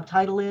your job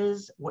title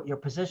is, what your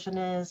position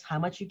is, how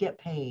much you get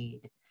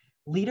paid.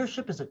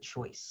 Leadership is a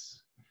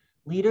choice.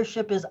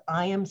 Leadership is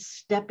I am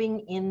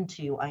stepping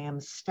into, I am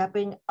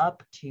stepping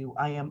up to,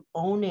 I am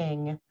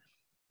owning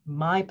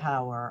my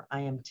power,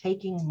 I am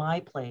taking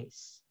my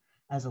place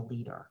as a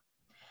leader.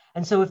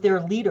 And so if there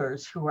are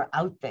leaders who are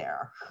out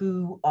there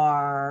who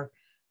are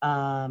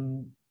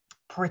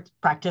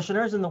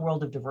practitioners in the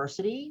world of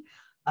diversity,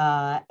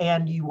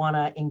 and you want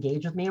to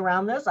engage with me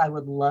around this, I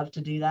would love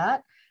to do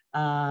that.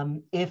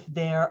 If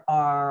there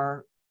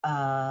are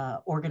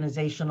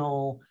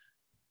organizational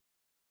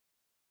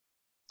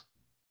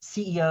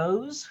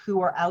CEOs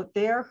who are out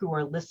there who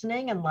are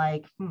listening and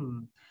like,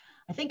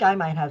 I think I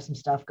might have some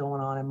stuff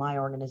going on in my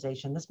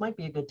organization. This might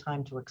be a good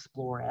time to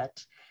explore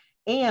it.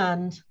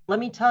 And let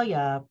me tell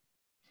you,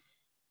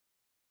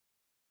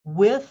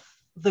 with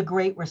the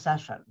Great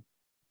Recession,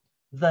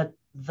 the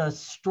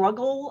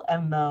struggle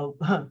and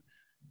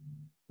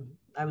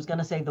I was going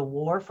to say the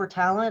war for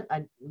talent,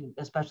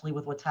 especially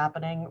with what's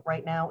happening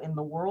right now in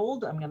the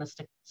world. I'm going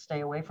to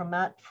stay away from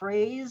that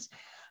phrase.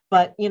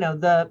 But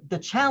the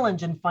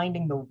challenge in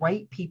finding the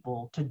right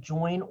people to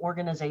join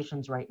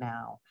organizations right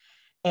now,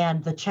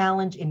 and the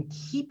challenge in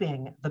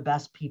keeping the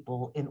best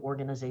people in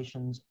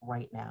organizations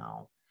right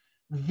now.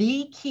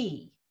 The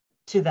key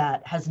to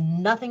that has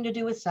nothing to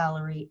do with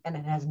salary, and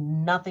it has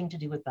nothing to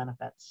do with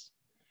benefits.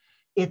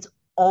 It's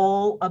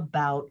all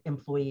about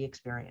employee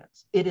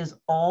experience. It is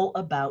all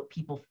about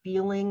people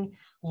feeling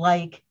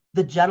like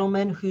the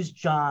gentleman whose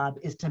job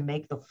is to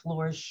make the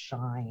floors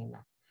shine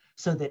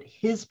so that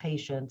his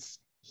patients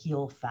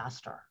heal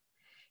faster.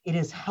 It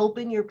is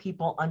helping your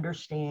people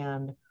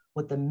understand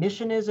what the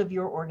mission is of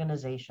your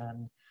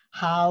organization,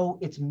 how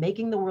it's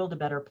making the world a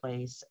better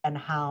place, and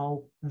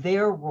how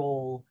their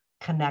role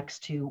connects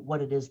to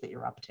what it is that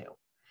you're up to.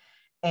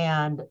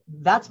 And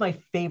that's my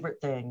favorite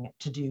thing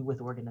to do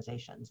with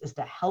organizations, is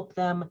to help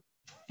them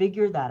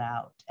figure that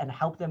out and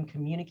help them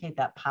communicate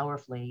that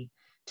powerfully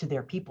to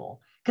their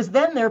people. Because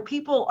then their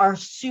people are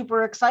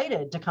super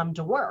excited to come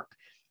to work.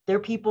 Their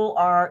people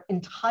are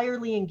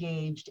entirely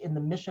engaged in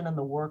the mission and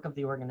the work of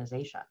the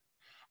organization.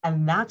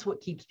 And that's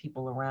what keeps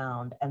people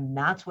around. And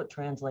that's what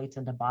translates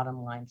into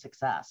bottom line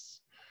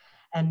success.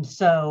 And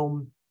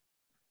so,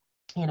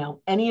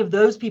 any of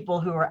those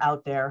people who are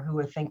out there who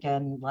are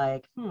thinking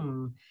like,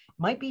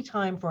 might be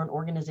time for an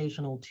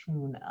organizational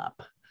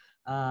tune-up.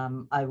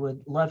 I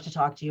would love to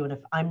talk to you. And if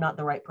I'm not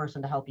the right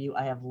person to help you,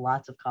 I have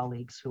lots of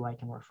colleagues who I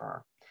can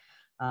refer.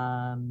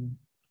 And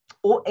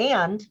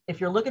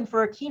if you're looking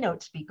for a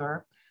keynote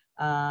speaker,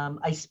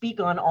 I speak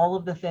on all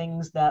of the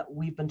things that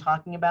we've been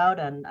talking about,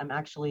 and I'm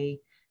actually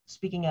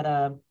speaking at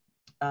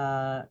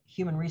a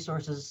human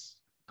resources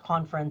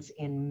conference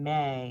in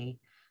May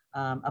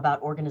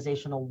about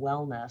organizational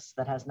wellness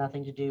that has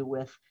nothing to do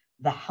with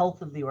the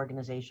health of the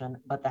organization,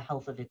 but the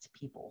health of its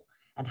people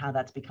and how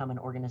that's become an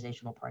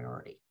organizational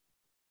priority.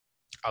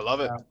 I love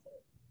it.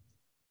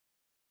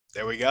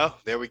 There we go.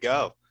 There we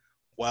go.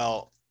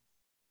 Well,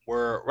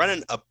 we're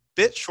running a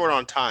bit short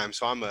on time,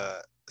 so I'm going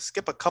to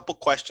skip a couple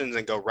questions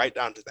and go right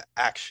down to the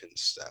action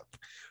step.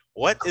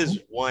 What is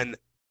one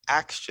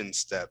action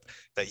step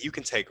that you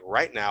can take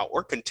right now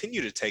or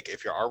continue to take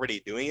if you're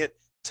already doing it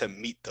to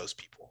meet those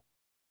people?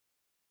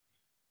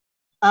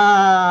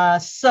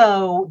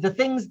 So the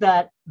things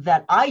that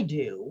I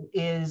do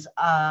is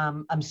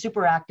I'm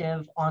super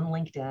active on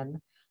LinkedIn.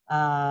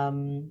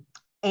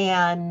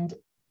 And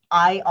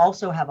I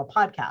also have a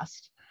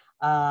podcast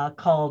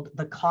called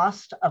The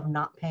Cost of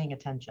Not Paying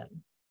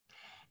Attention.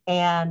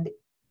 And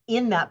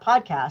in that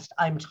podcast,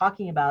 I'm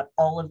talking about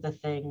all of the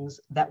things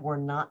that we're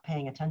not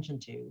paying attention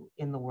to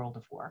in the world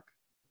of work.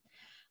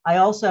 I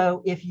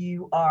also, if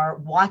you are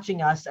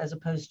watching us as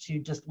opposed to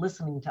just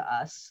listening to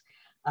us,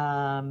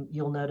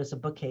 you'll notice a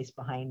bookcase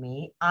behind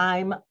me.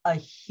 I'm a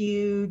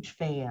huge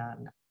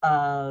fan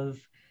of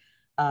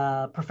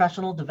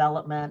professional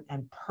development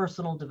and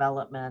personal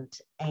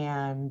development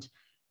and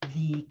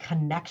the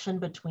connection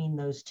between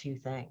those two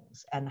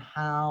things, and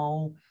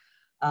how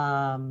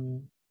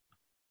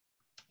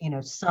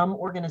some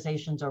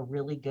organizations are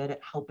really good at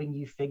helping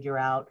you figure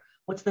out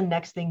what's the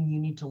next thing you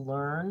need to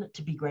learn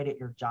to be great at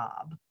your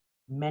job.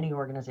 Many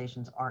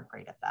organizations aren't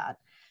great at that.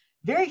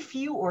 Very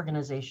few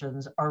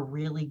organizations are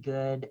really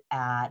good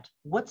at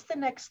what's the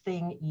next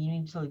thing you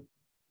need to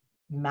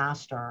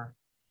master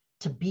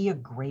to be a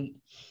great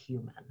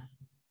human.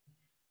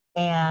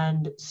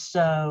 And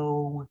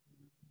so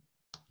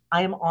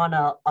I am on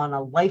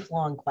a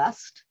lifelong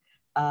quest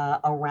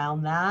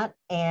around that.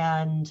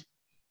 And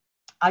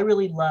I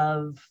really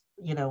love,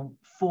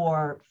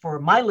 for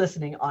my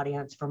listening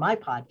audience, for my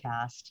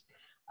podcast,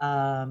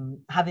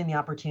 having the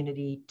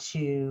opportunity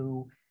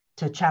to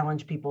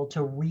challenge people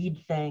to read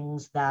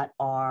things that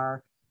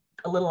are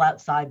a little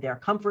outside their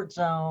comfort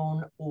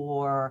zone,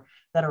 or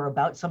that are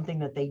about something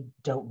that they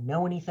don't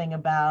know anything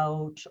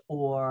about,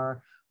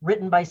 or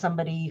written by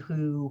somebody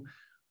who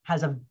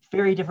has a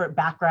very different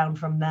background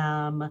from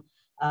them.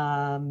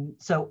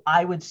 So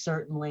I would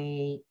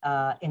certainly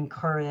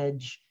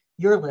encourage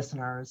your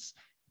listeners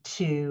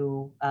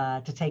to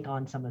take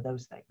on some of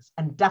those things.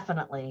 And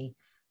definitely,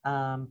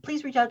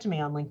 please reach out to me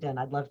on LinkedIn.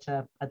 I'd love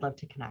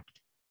to connect.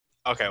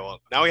 Okay, well,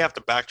 now we have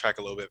to backtrack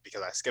a little bit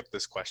because I skipped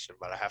this question,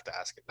 but I have to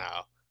ask it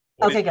now.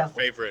 What is your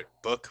favorite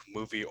book,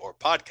 movie, or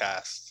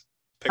podcast?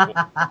 Pick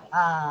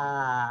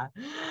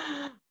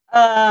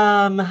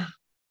one.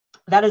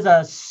 That is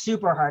a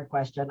super hard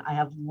question. I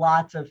have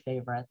lots of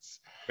favorites.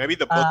 Maybe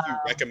the book you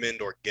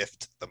recommend or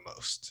gift the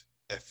most.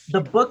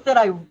 The book that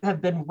I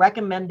have been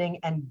recommending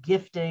and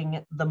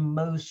gifting the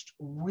most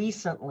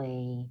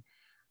recently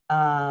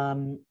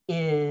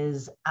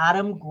is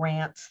Adam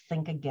Grant's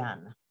Think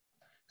Again.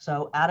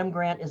 So Adam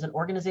Grant is an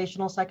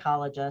organizational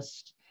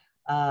psychologist.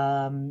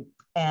 And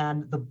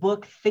the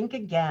book Think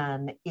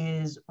Again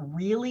is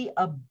really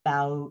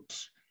about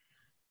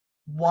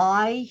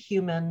why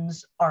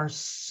humans are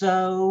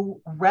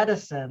so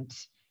reticent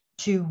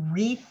to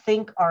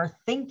rethink our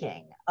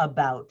thinking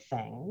about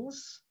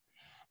things,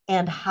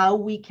 and how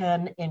we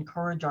can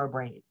encourage our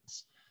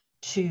brains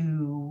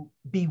to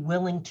be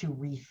willing to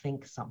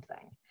rethink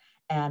something,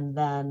 and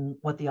then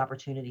what the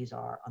opportunities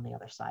are on the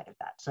other side of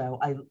that. So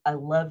I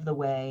love the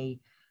way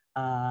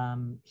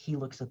he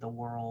looks at the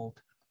world.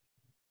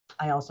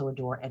 I also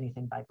adore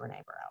anything by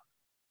Brene Brown.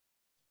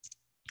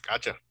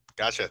 Gotcha.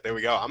 There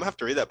we go. I'm gonna have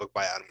to read that book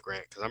by Adam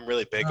Grant, because I'm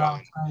really big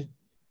on.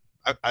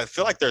 I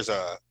feel like there's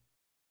I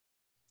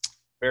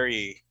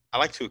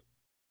like to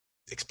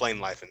explain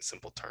life in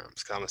simple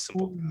terms, because I'm a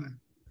simple guy.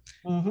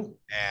 Mm-hmm.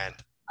 And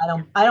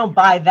I don't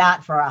buy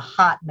that for a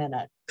hot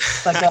minute.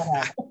 But go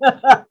ahead.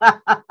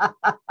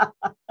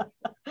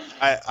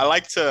 I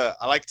like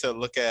to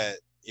look at,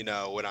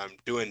 when I'm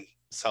doing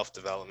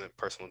self-development,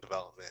 personal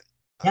development.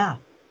 Yeah.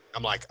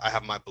 I'm like, I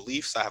have my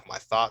beliefs, I have my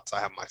thoughts, I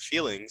have my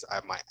feelings, I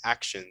have my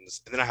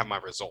actions, and then I have my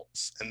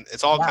results. And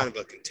it's all kind of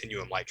a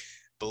continuum. Like,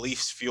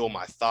 beliefs fuel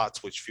my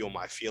thoughts, which fuel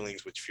my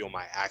feelings, which fuel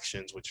my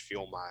actions, which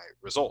fuel my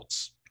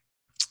results.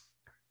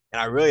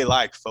 And I really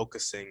like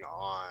focusing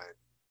on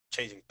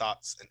changing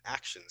thoughts and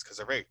actions, because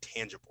they're very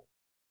tangible.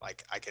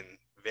 Like, I can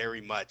very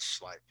much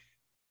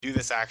do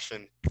this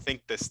action,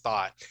 think this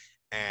thought,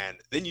 and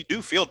then you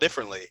do feel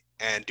differently,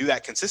 and do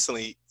that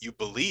consistently, you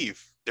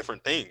believe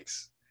different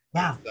things.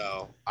 Yeah.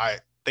 So I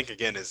Think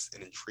Again is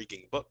an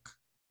intriguing book.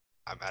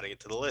 I'm adding it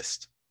to the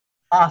list.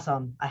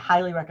 Awesome. I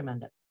highly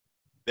recommend it.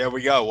 There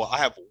we go. Well, I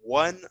have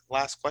one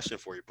last question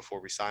for you before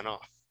we sign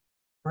off.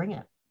 Bring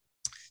it.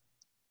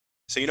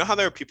 So you know how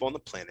there are people on the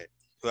planet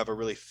who have a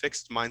really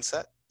fixed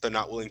mindset? They're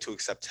not willing to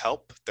accept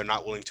help. They're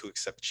not willing to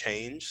accept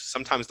change.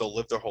 Sometimes they'll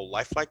live their whole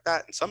life like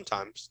that, and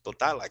sometimes they'll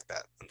die like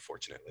that,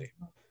 unfortunately.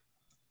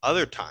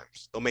 Other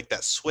times, they'll make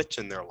that switch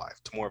in their life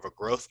to more of a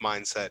growth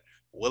mindset,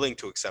 willing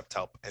to accept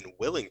help and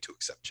willing to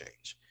accept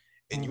change.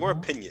 In your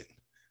opinion,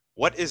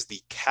 what is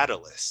the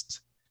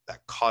catalyst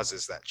that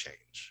causes that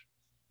change?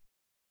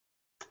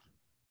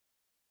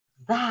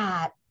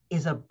 That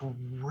is a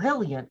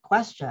brilliant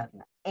question,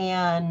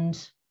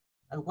 and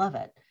I love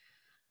it.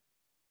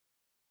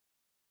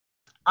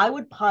 I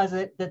would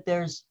posit that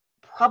there's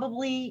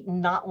probably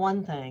not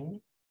one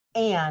thing,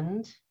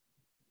 and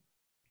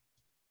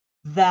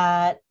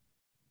that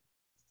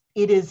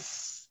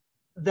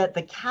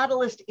the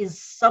catalyst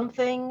is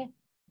something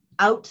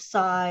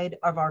outside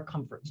of our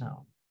comfort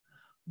zone.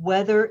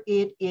 Whether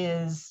it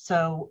is,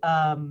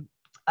 I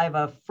have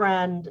a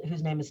friend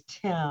whose name is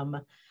Tim,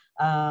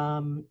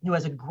 who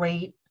has a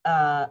great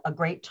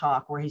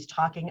talk where he's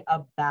talking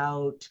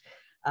about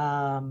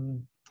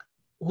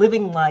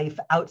living life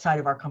outside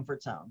of our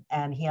comfort zone.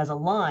 And he has a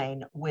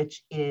line,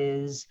 which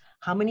is,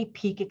 how many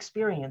peak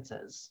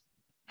experiences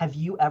have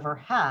you ever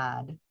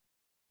had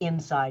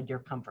inside your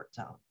comfort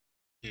zone?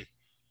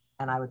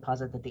 And I would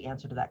posit that the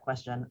answer to that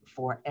question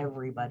for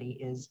everybody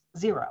is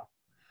 0.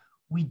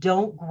 We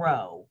don't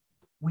grow.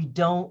 We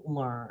don't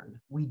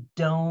learn. We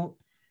don't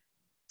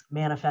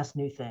manifest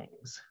new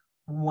things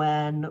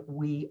when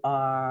we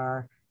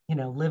are,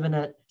 living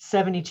at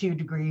 72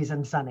 degrees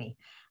and sunny.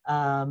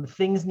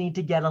 Things need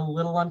to get a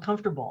little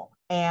uncomfortable.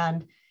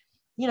 And,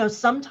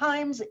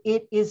 sometimes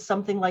it is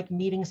something like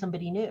meeting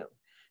somebody new.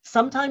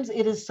 Sometimes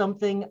it is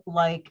something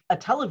like a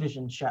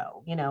television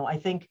show. I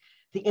think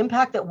the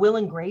impact that Will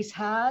and Grace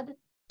had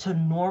to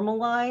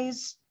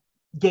normalize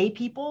gay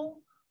people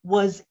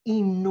was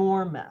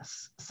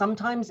enormous.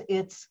 Sometimes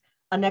it's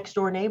a next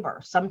door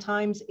neighbor.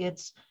 Sometimes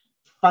it's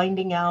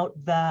finding out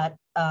that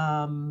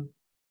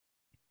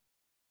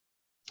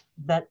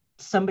that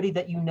somebody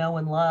that you know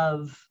and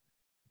love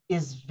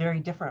is very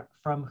different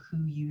from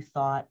who you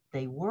thought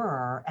they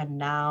were. And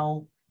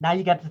now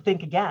you get to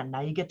think again.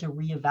 Now you get to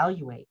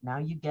reevaluate. Now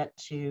you get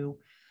to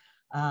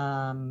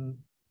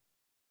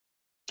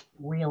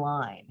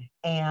realign.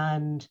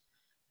 And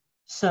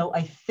so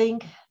I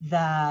think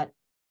that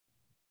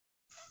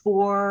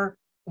for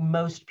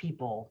most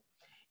people,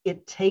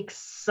 it takes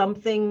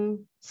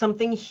something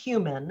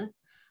human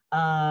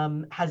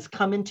has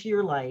come into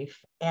your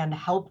life and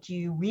helped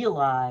you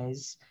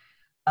realize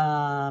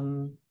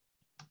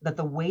that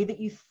the way that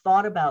you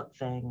thought about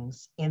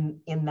things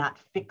in that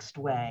fixed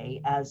way,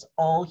 as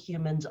all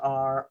humans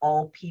are,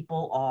 all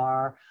people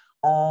are,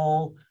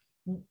 all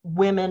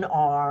women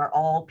are,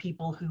 all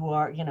people who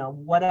are,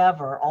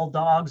 whatever, all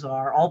dogs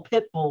are, all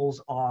pit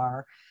bulls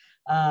are,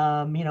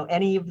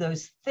 any of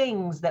those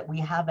things that we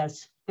have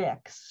as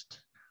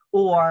fixed,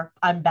 or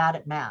I'm bad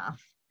at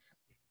math,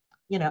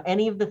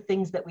 any of the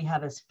things that we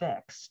have as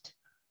fixed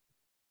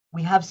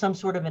we have some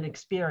sort of an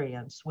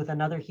experience with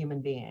another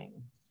human being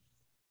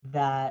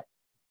that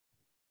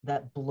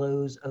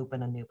blows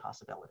open a new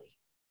possibility.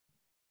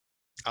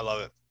 I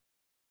love it.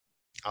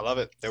 I love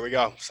it. There we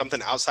go.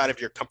 Something outside of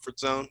your comfort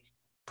zone,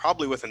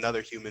 probably with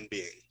another human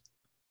being,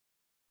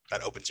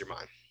 that opens your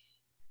mind.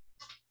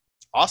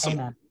 Awesome.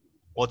 Amen.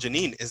 Well,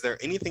 Janine, is there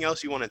anything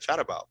else you want to chat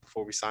about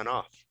before we sign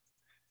off?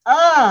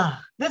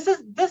 This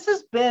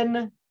has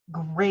been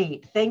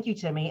great. Thank you,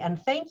 Timmy.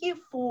 And thank you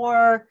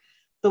for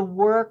the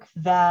work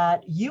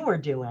that you are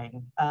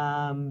doing,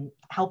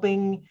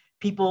 helping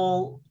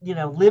people,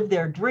 live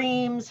their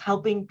dreams,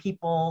 helping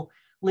people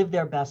live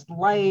their best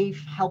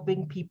life,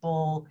 helping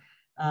people,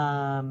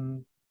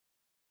 think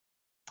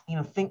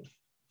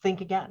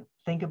again,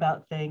 think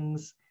about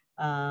things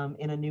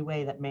in a new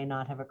way that may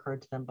not have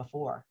occurred to them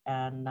before.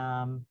 And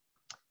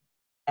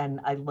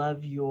I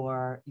love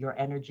your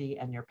energy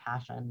and your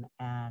passion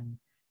and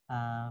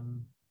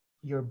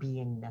your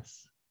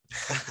beingness.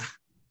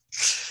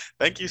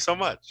 Thank you so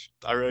much.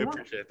 I really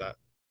appreciate that.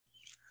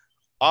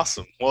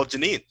 Awesome. Well,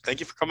 Janine, thank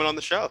you for coming on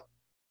the show.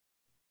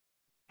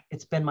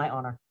 It's been my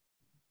honor.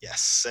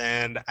 Yes.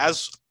 And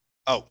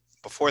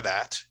before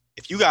that,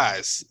 if you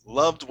guys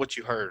loved what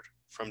you heard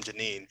from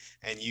Janine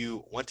and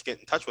you want to get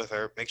in touch with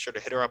her, make sure to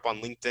hit her up on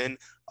LinkedIn.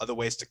 Other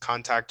ways to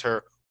contact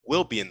her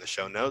will be in the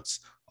show notes.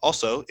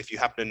 Also, if you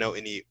happen to know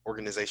any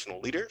organizational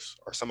leaders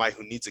or somebody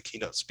who needs a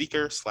keynote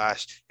speaker /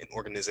 an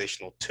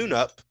organizational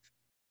tune-up,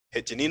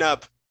 hit Janine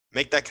up,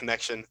 make that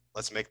connection.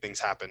 Let's make things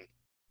happen.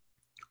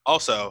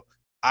 Also,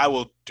 I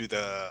will do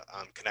the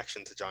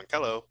connection to John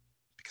Kello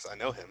because I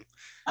know him.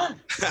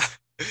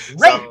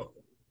 Right. So,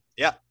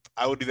 yeah,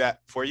 I will do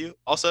that for you.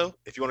 Also,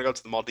 if you want to go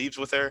to the Maldives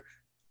with her,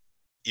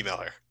 email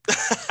her.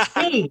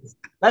 Please,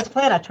 let's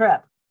plan a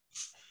trip.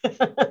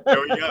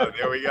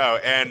 There we go.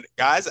 And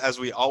guys, as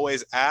we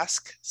always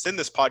ask, send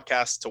this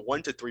podcast to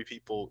 1 to 3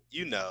 people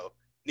you know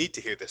need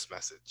to hear this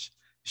message.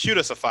 Shoot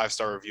us a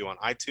 5-star review on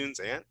iTunes,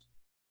 and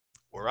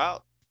we're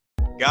out.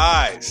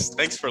 Guys,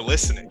 thanks for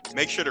listening.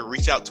 Make sure to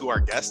reach out to our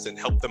guests and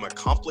help them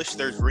accomplish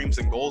their dreams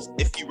and goals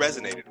if you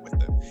resonated with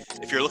them.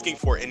 If you're looking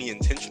for any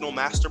intentional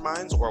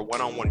masterminds or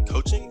one-on-one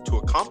coaching to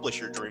accomplish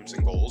your dreams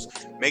and goals,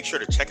 make sure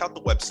to check out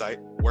the website,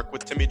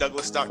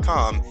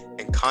 workwithtimmydouglas.com,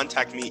 and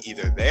contact me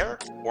either there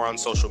or on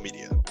social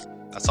media.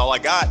 That's all I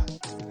got.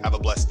 Have a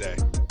blessed day.